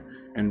together,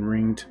 and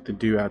wringed the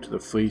dew out of the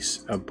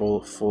fleece, a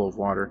bowl full of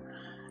water.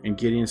 And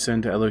Gideon said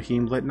unto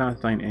Elohim, Let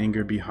not thine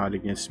anger be hot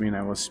against me, and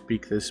I will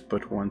speak this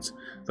but once.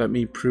 Let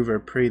me prove, I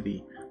pray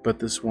thee, but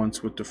this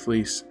once with the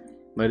fleece.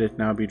 Let it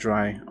now be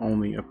dry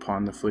only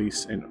upon the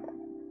fleece, and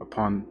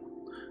upon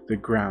the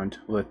ground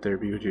let there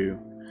be dew.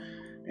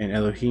 And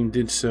Elohim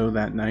did so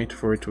that night,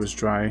 for it was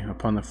dry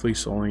upon the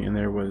fleece only, and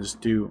there was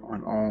dew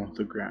on all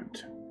the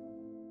ground.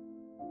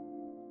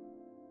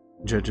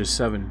 Judges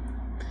 7.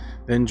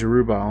 Then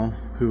Jerubbaal,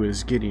 who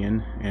is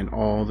Gideon, and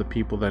all the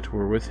people that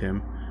were with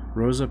him,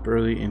 rose up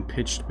early and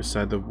pitched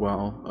beside the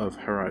well of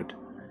Harod,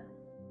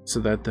 so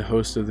that the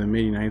host of the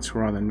Midianites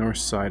were on the north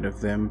side of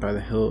them by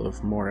the hill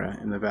of Moreh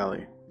in the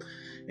valley.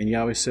 And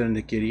Yahweh said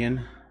unto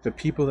Gideon, The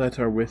people that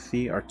are with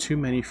thee are too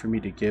many for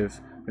me to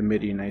give the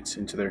Midianites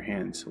into their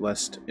hands,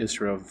 lest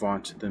Israel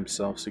vaunt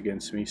themselves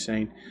against me,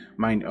 saying,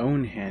 Mine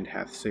own hand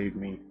hath saved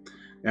me.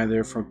 Now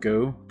therefore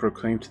go,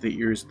 proclaim to the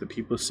ears of the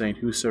people, saying,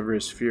 Whosoever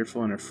is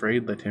fearful and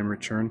afraid, let him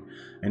return,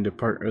 and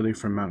depart early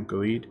from Mount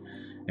Gilead.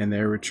 And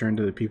there returned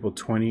to the people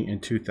 20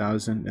 and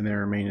 2,000, and there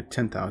remained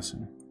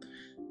 10,000.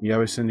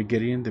 Yahweh said to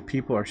Gideon, The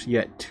people are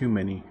yet too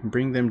many.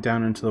 Bring them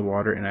down into the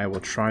water, and I will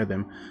try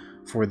them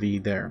for thee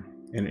there.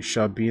 And it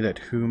shall be that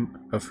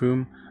of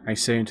whom I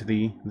say unto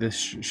thee, This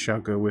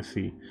shall go with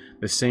thee,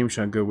 the same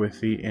shall go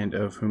with thee, and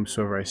of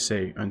whomsoever I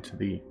say unto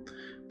thee,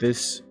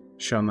 This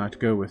shall not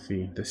go with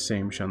thee, the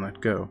same shall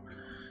not go.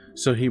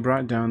 So he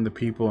brought down the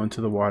people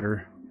into the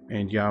water,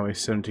 And Yahweh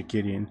said unto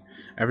Gideon,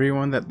 Every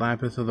one that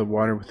lappeth of the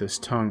water with his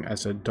tongue,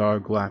 as a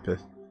dog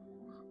lappeth,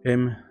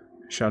 him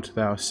shalt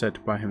thou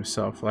set by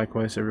himself.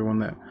 Likewise every one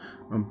that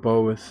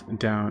boweth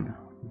down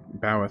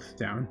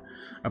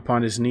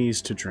upon his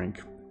knees to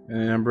drink. And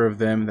the number of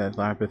them that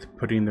lappeth,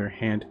 putting their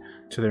hand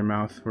to their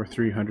mouth, were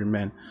 300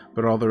 men.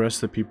 But all the rest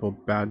of the people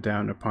bowed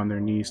down upon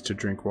their knees to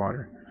drink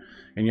water.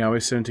 And Yahweh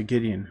said unto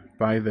Gideon,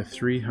 By the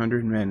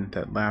 300 men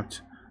that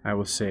lapped I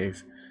will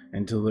save,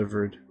 and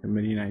delivered the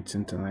Midianites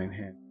into thine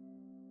hand.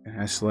 And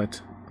hast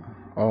let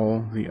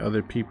all the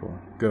other people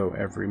go,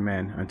 every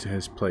man unto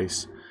his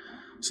place.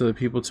 So the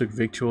people took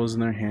victuals in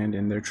their hand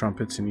and their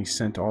trumpets, and he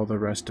sent all the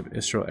rest of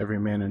Israel, every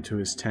man unto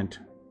his tent,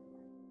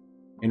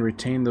 and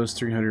retained those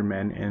 300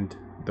 men, and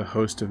the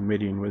host of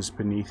Midian was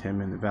beneath him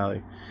in the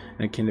valley.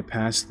 And it came to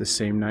pass the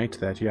same night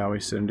that Yahweh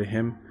said unto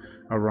him,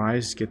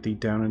 Arise, get thee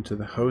down unto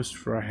the host,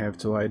 for I have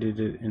delighted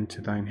it into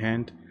thine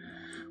hand.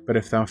 But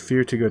if thou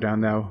fear to go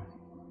down,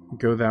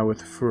 go thou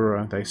with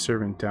Phurah thy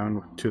servant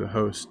down to the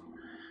host,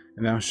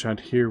 and thou shalt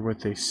hear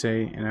what they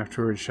say, and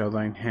afterward shall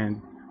thine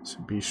hand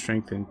be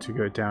strengthened to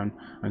go down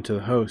unto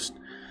the host.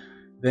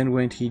 Then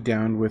went he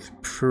down with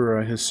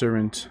Phurah his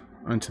servant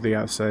unto the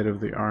outside of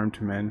the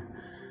armed men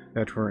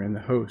that were in the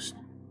host.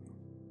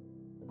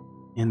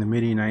 And the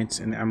Midianites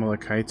and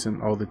Amalekites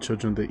and all the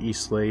children of the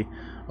east lay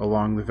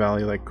along the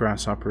valley like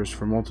grasshoppers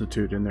for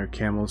multitude, and their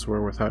camels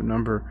were without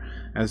number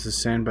as the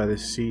sand by the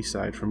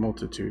seaside for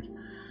multitude.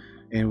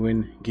 And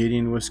when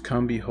Gideon was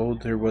come,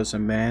 behold, there was a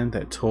man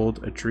that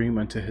told a dream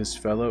unto his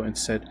fellow, and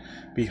said,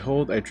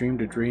 Behold, I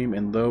dreamed a dream,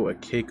 and lo, a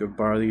cake of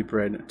barley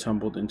bread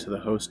tumbled into the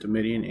host of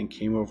Midian, and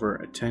came over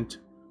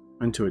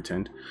unto a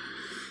tent,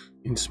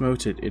 and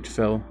smote it. It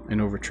fell,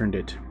 and overturned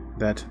it,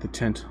 that the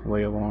tent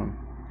lay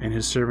along. And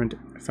his servant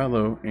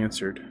fellow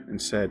answered and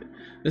said,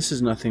 This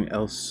is nothing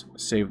else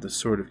save the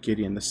sword of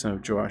Gideon the son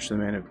of Joash the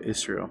man of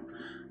Israel.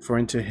 For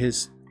into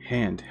his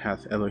hand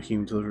hath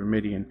Elohim delivered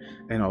Midian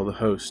and all the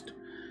host.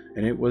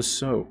 And it was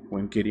so,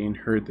 when Gideon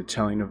heard the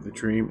telling of the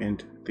dream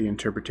and the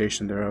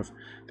interpretation thereof,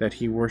 that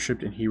he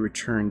worshipped, and he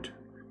returned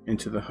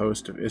into the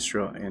host of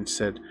Israel, and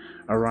said,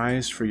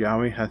 Arise, for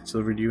Yahweh hath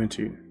delivered you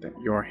into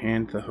your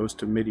hand the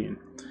host of Midian.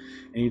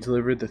 And he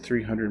delivered the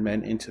 300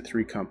 men into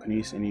 3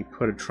 companies, and he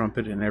put a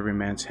trumpet in every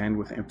man's hand,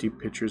 with empty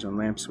pitchers and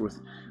lamps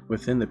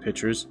within the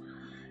pitchers.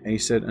 And he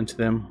said unto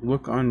them,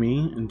 Look on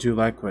me, and do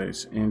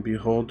likewise. And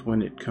behold,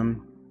 when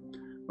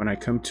I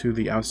come to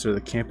the outside of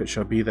the camp, it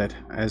shall be that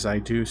as I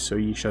do, so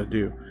ye shall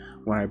do.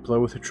 When I blow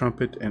with the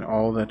trumpet, and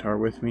all that are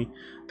with me,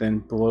 then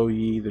blow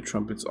ye the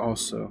trumpets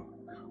also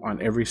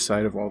on every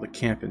side of all the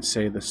camp, and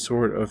say, The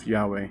sword of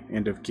Yahweh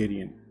and of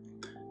Gideon.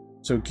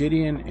 So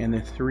Gideon and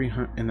the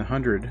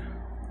 100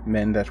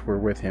 men that were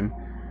with him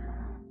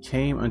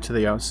came unto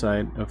the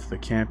outside of the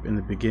camp in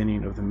the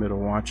beginning of the middle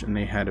watch, and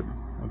they had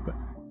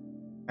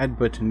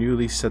but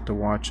newly set the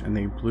watch, and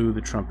they blew the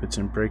trumpets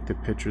and brake the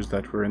pitchers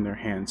that were in their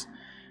hands.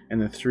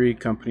 And the 3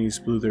 companies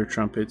blew their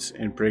trumpets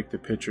and brake the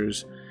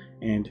pitchers,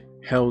 and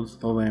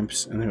held the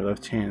lamps in their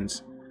left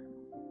hands,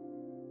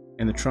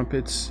 and the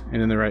trumpets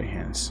in their right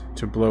hands,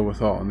 to blow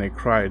withal. And they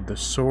cried, The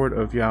sword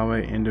of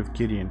Yahweh and of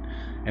Gideon.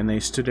 And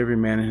they stood every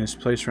man in his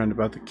place round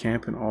about the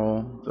camp, and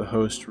all the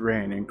host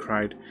ran and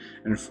cried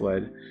and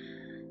fled.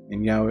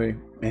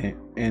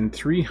 And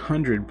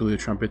 300 blew the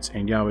trumpets,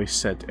 and Yahweh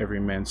set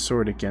every man's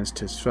sword against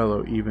his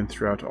fellow, even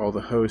throughout all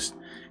the host.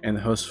 And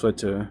the host fled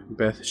to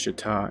Beth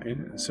Shittah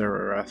and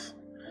Zererath,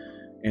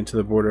 and to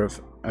the border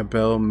of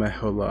Abel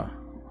Meholah,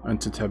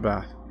 unto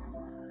Tabath.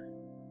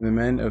 The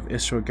men of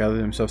Israel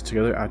gathered themselves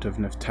together out of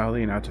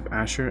Naphtali and out of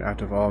Asher,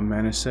 out of all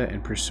Manasseh,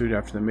 and pursued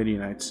after the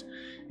Midianites.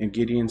 And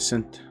Gideon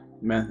sent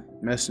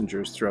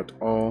messengers throughout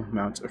all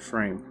Mount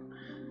Ephraim,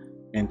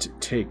 and to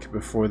take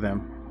before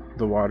them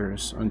the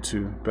waters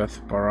unto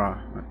Beth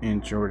Barah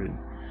in Jordan.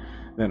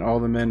 Then all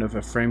the men of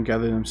Ephraim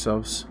gathered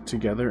themselves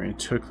together, and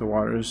took the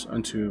waters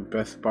unto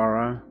Beth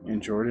Barah in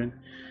Jordan.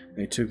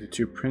 They took the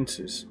 2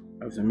 princes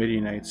of the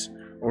Midianites,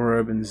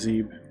 Oreb and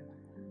Zeb.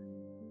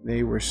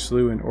 They were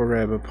slew in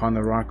Oreb upon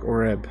the rock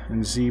Oreb,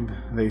 and Zeb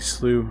they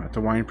slew at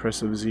the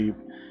winepress of Zeb,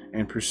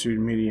 and pursued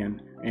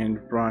Midian,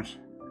 and brought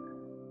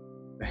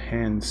the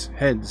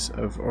heads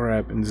of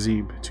Oreb and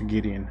Zeb to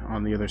Gideon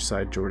on the other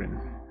side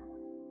Jordan.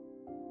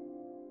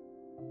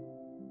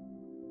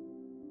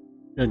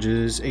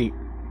 Judges 8.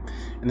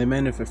 And the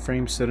men of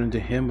Ephraim said unto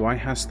him, Why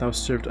hast thou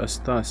served us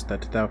thus,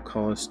 that thou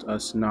callest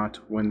us not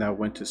when thou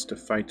wentest to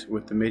fight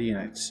with the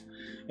Midianites?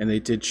 And they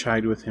did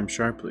chide with him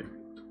sharply. And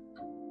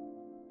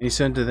he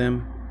said to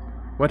them,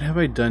 What have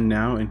I done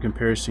now in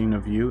comparison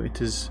of you?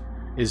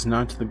 Is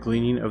not the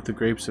gleaning of the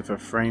grapes of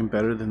Ephraim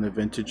better than the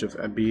vintage of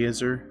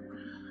Abiezer?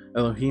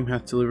 Elohim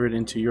hath delivered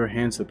into your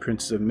hands the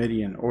princes of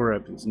Midian,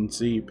 Oreb, and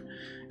Zeb.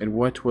 And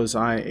what was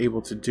I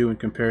able to do in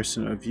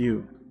comparison of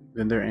you?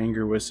 Then their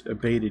anger was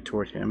abated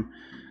toward him,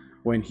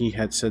 when he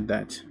had said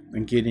that.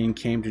 And Gideon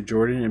came to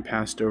Jordan, and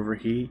passed over,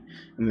 he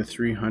and the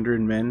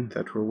 300 men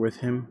that were with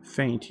him,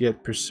 faint,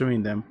 yet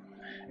pursuing them.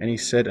 And he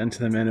said unto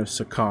the men of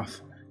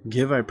Succoth,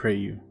 Give, I pray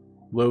you,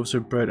 loaves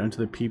of bread unto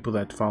the people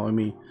that follow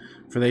me,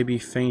 for they be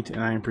faint,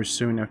 and I am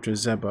pursuing after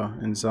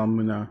Zebah and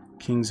Zalmunna,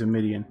 kings of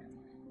Midian.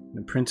 And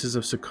the princes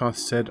of Succoth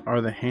said,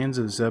 Are the hands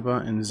of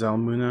Zebah and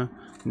Zalmunna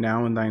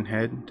now in thine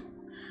hand,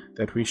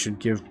 that we should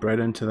give bread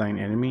unto thine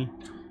enemy?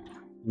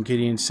 And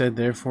Gideon said,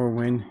 Therefore,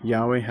 when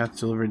Yahweh hath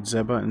delivered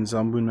Zebah and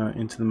Zalmunna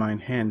into mine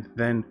hand,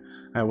 then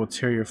I will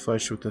tear your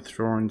flesh with the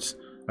thorns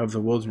of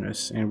the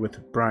wilderness, and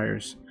with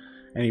briars.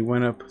 And he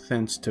went up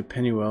thence to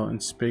Penuel,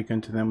 and spake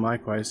unto them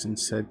likewise, and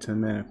said to the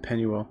men of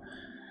Penuel,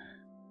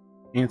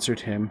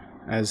 answered him,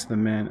 as the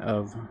men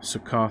of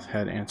Succoth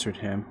had answered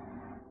him.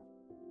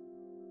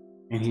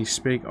 And he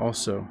spake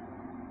also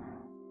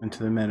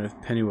unto the men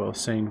of Penuel,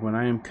 saying, When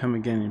I am come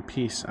again in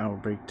peace, I will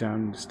break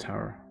down this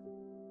tower.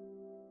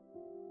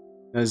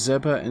 Now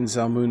Zebah and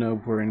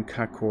Zalmunna were in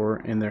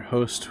Chachor, and their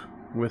host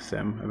with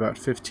them, about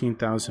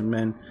 15,000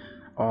 men,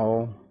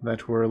 all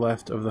that were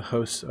left of the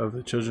hosts of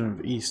the children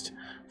of East,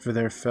 for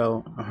there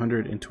fell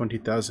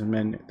 120,000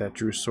 men that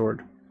drew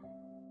sword.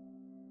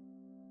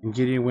 And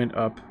Gideon went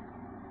up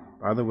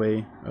by the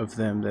way of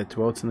them that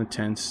dwelt in the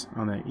tents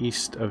on the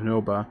east of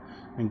Nobah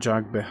and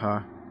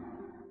Jogbehah,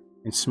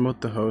 and smote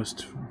the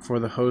host, for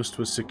the host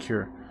was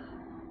secure.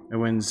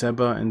 And when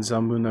Zebah and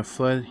Zalmunna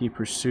fled, he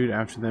pursued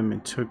after them,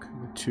 and took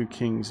the 2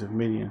 kings of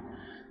Midian,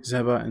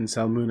 Zebah and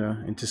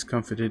Zalmunna, and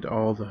discomfited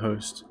all the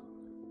host.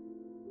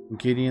 And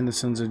Gideon the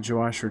sons of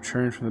Joash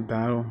returned from the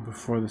battle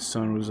before the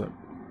sun was up,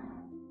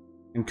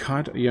 and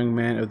caught a young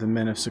man of the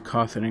men of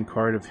Succoth, and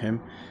inquired of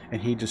him,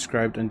 and he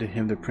described unto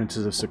him the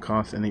princes of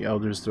Succoth, and the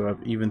elders thereof,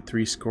 even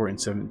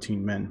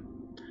 17 men.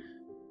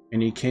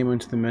 And he came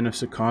unto the men of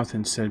Succoth,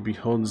 and said,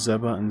 Behold,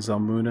 Zebah and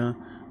Zalmunna,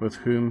 with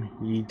whom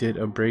ye did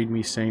upbraid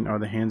me, saying, Are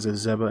the hands of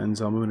Zebah and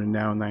Zalmunna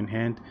now in thine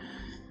hand,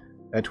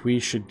 that we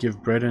should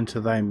give bread unto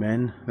thy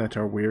men that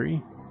are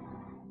weary?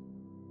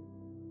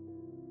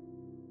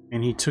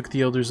 And he took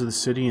the elders of the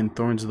city, and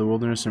thorns of the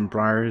wilderness, and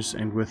briars,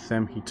 and with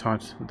them he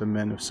taught the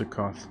men of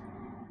Succoth.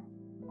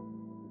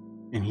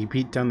 And he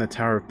beat down the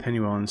tower of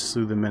Penuel, and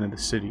slew the men of the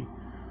city.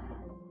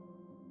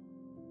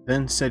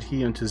 Then said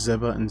he unto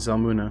Zebah and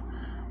Zalmunna,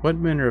 What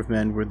manner of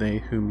men were they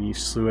whom ye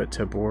slew at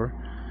Tabor?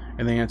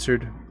 And they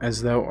answered,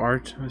 As thou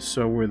art,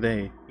 so were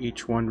they.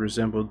 Each one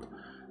resembled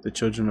the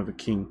children of a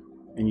king.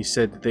 And ye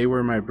said, They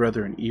were my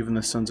brethren, even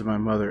the sons of my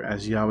mother.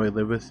 As Yahweh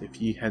liveth,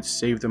 if ye had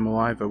saved them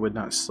alive, I would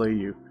not slay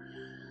you.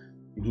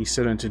 And he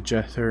said unto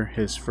Jether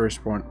his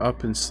firstborn,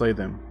 Up and slay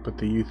them. But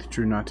the youth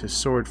drew not his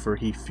sword, for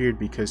he feared,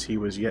 because he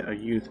was yet a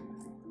youth.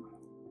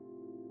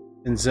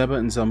 And Zebah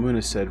and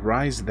Zalmunna said,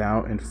 Rise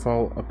thou, and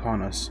fall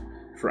upon us.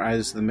 For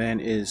as the man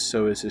is,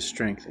 so is his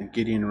strength. And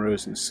Gideon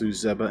arose and slew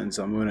Zebah and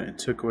Zalmunna, and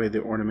took away the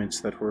ornaments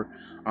that were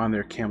on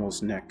their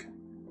camel's neck.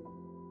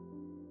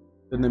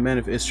 Then the men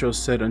of Israel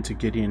said unto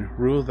Gideon,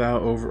 Rule thou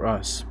over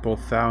us,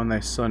 both thou and thy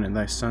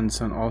son's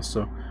son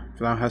also,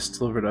 for thou hast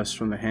delivered us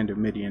from the hand of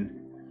Midian.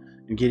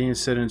 And Gideon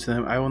said unto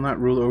them, I will not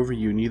rule over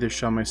you, neither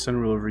shall my son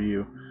rule over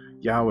you.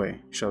 Yahweh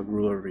shall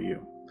rule over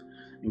you.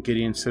 And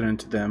Gideon said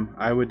unto them,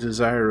 I would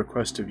desire a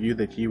request of you,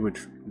 that ye would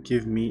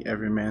give me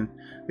every man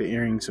the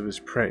earrings of his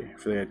prey,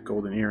 for they had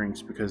golden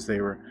earrings, because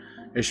they were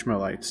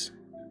Ishmaelites.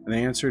 And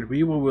they answered,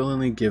 We will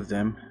willingly give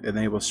them. And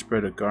they will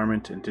spread a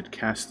garment, and did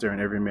cast therein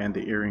every man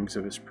the earrings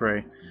of his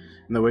prey.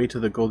 And the weight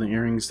of the golden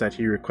earrings that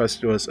he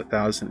requested was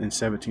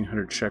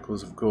 1,1700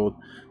 shekels of gold,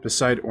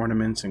 beside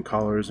ornaments and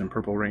collars and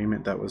purple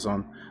raiment that was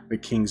on the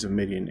kings of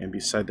Midian, and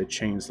beside the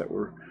chains that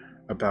were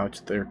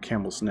about their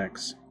camels'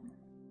 necks.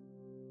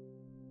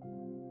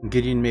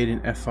 Gideon made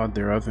an ephod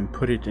thereof, and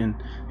put it in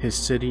his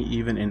city,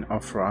 even in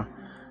Ophrah.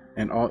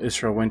 And all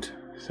Israel went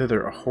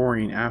thither a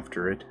whoring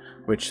after it,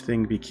 which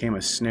thing became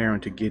a snare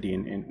unto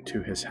Gideon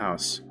into his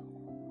house.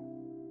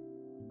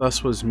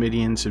 Thus was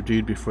Midian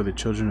subdued before the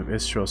children of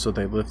Israel, so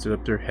they lifted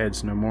up their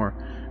heads no more,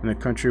 and the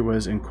country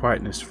was in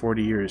quietness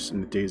 40 years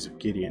in the days of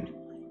Gideon.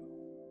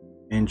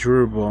 And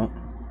Jerubbaal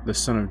the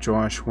son of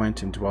Joash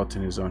went and dwelt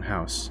in his own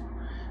house.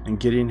 And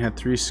Gideon had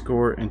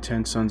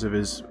 60 sons of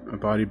his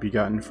body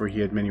begotten, for he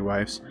had many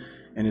wives,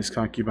 and his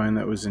concubine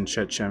that was in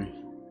Shechem,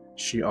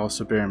 she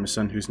also bare him a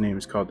son whose name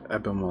is called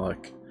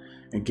Abimelech.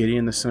 And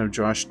Gideon the son of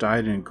Joash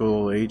died in a good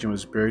old age, and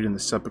was buried in the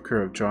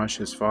sepulchre of Joash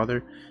his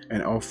father,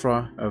 and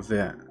Ophrah of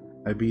the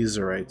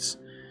Abiezrites.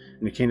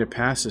 And it came to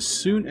pass, as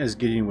soon as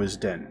Gideon was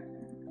dead,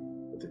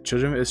 that the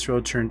children of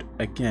Israel turned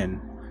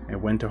again,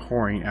 and went a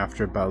whoring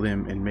after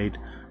Baalim, and made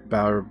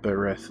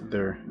Baal-berith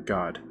their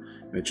god.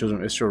 And the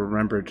children of Israel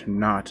remembered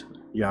not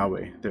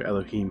Yahweh their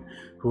Elohim,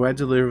 who had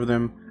delivered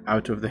them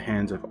out of the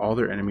hands of all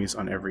their enemies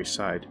on every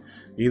side.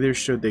 Neither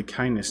showed they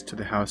kindness to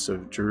the house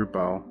of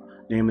Jerubbaal,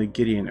 namely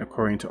Gideon,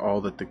 according to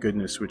all that the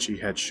goodness which he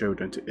had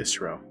showed unto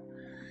Israel.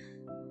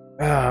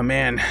 Ah,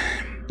 man,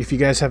 if you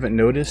guys haven't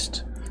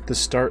noticed, the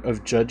start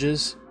of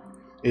Judges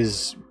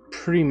is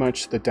pretty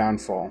much the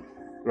downfall.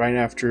 Right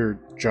after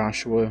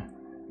Joshua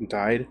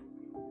died,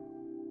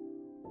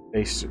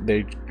 they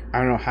I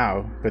don't know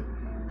how, but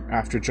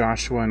after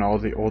Joshua and all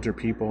the older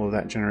people of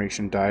that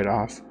generation died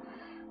off,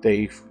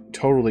 they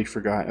totally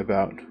forgot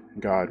about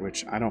God,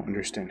 which I don't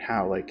understand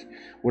how. Like,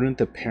 wouldn't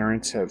the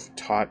parents have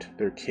taught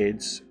their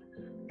kids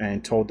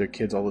and told their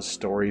kids all the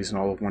stories and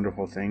all the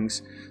wonderful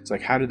things. It's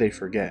like, how did they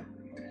forget?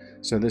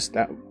 So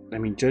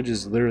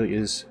Judges literally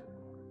is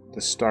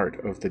the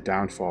start of the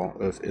downfall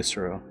of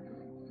Israel,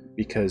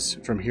 because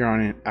from here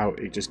on out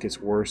it just gets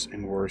worse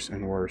and worse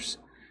and worse.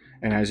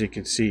 And as you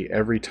can see,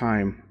 every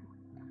time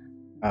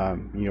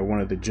one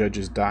of the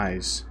judges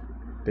dies,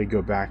 they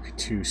go back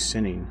to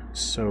sinning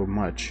so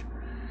much.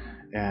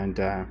 And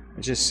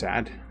it's just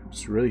sad.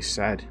 It's really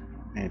sad,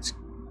 and it's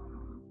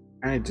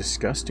kind of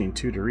disgusting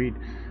too to read.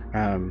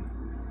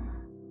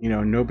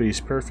 Nobody's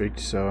perfect,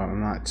 so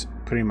I'm not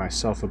putting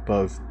myself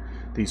above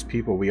these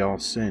people. We all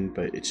sin,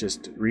 but it's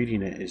just,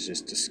 reading it is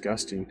just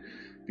disgusting,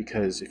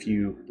 because if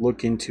you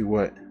look into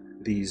what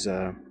these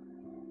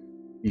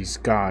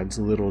gods,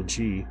 little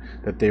g,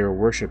 that they were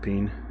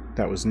worshiping,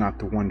 that was not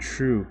the one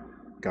true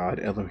God,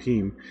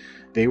 Elohim.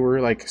 They were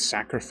like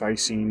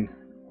sacrificing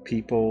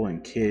people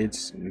and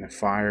kids in the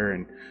fire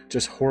and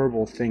just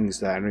horrible things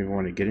that I don't even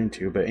want to get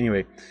into. But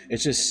anyway,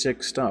 it's just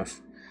sick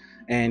stuff.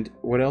 And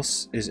what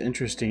else is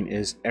interesting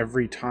is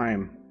every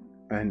time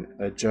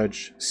a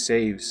judge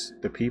saves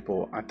the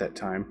people at that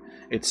time,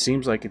 it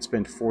seems like it's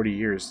been 40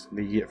 years.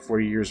 They get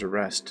 40 years of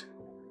rest.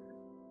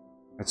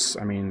 That's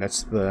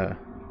the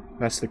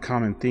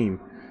common theme.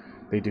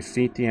 They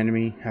defeat the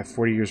enemy, have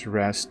 40 years of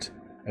rest,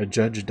 a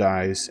judge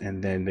dies,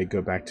 and then they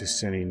go back to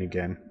sinning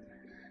again.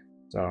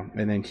 So,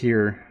 and then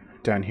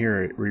down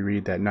here, we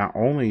read that not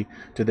only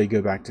did they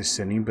go back to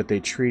sinning, but they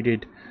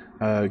treated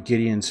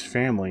Gideon's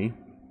family,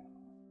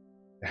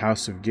 the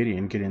house of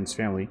Gideon's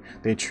family,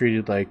 they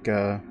treated like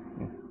they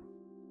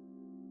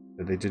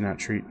did not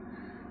treat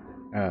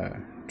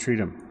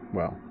them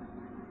well.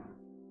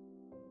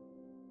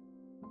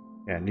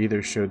 Yeah,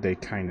 neither showed they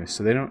kindness.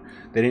 So they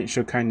didn't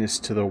show kindness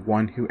to the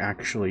one who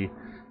actually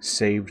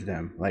saved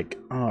them. Like,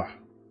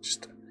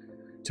 just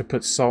to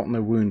put salt in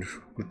the wound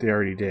that they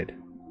already did.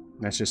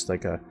 That's just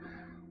a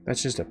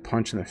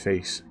punch in the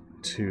face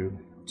to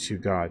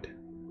God,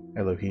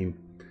 Elohim,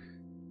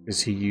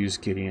 because he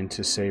used Gideon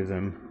to save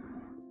them.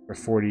 For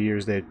 40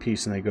 years they had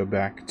peace, and they go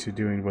back to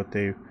doing what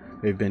they've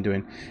been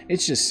doing.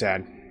 It's just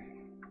sad.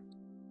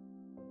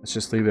 Let's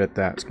just leave it at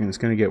that. It's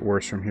going to get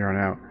worse from here on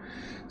out.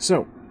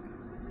 So,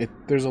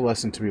 there's a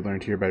lesson to be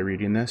learned here by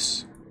reading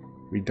this.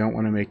 We don't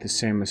want to make the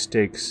same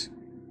mistakes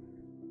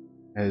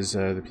as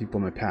the people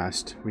in the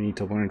past. We need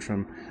to learn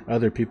from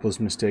other people's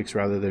mistakes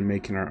rather than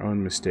making our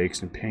own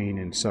mistakes and paying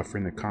and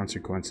suffering the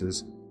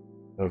consequences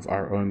of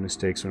our own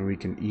mistakes, when we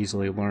can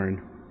easily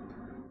learn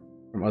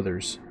from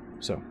others.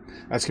 So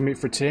that's gonna be it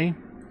for today.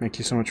 Thank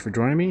you so much for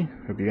joining me.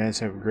 Hope you guys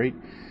have a great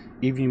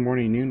evening,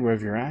 morning, noon,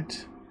 wherever you're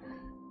at.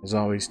 As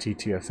always,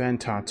 TTFN,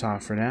 ta-ta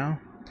for now.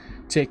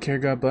 Take care,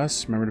 God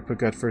bless. Remember to put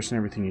God first in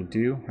everything you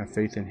do. Have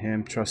faith in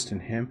him, trust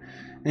in him,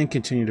 and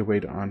continue to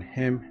wait on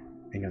him,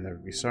 and you'll never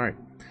be sorry.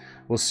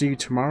 We'll see you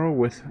tomorrow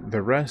with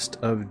the rest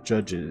of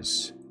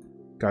Judges.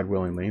 God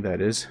willingly,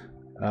 that is.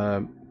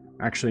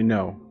 Actually,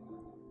 no.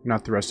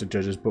 Not the rest of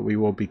Judges, but we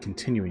will be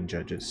continuing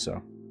Judges.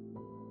 So,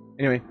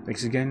 anyway,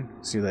 thanks again.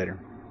 See you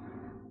later.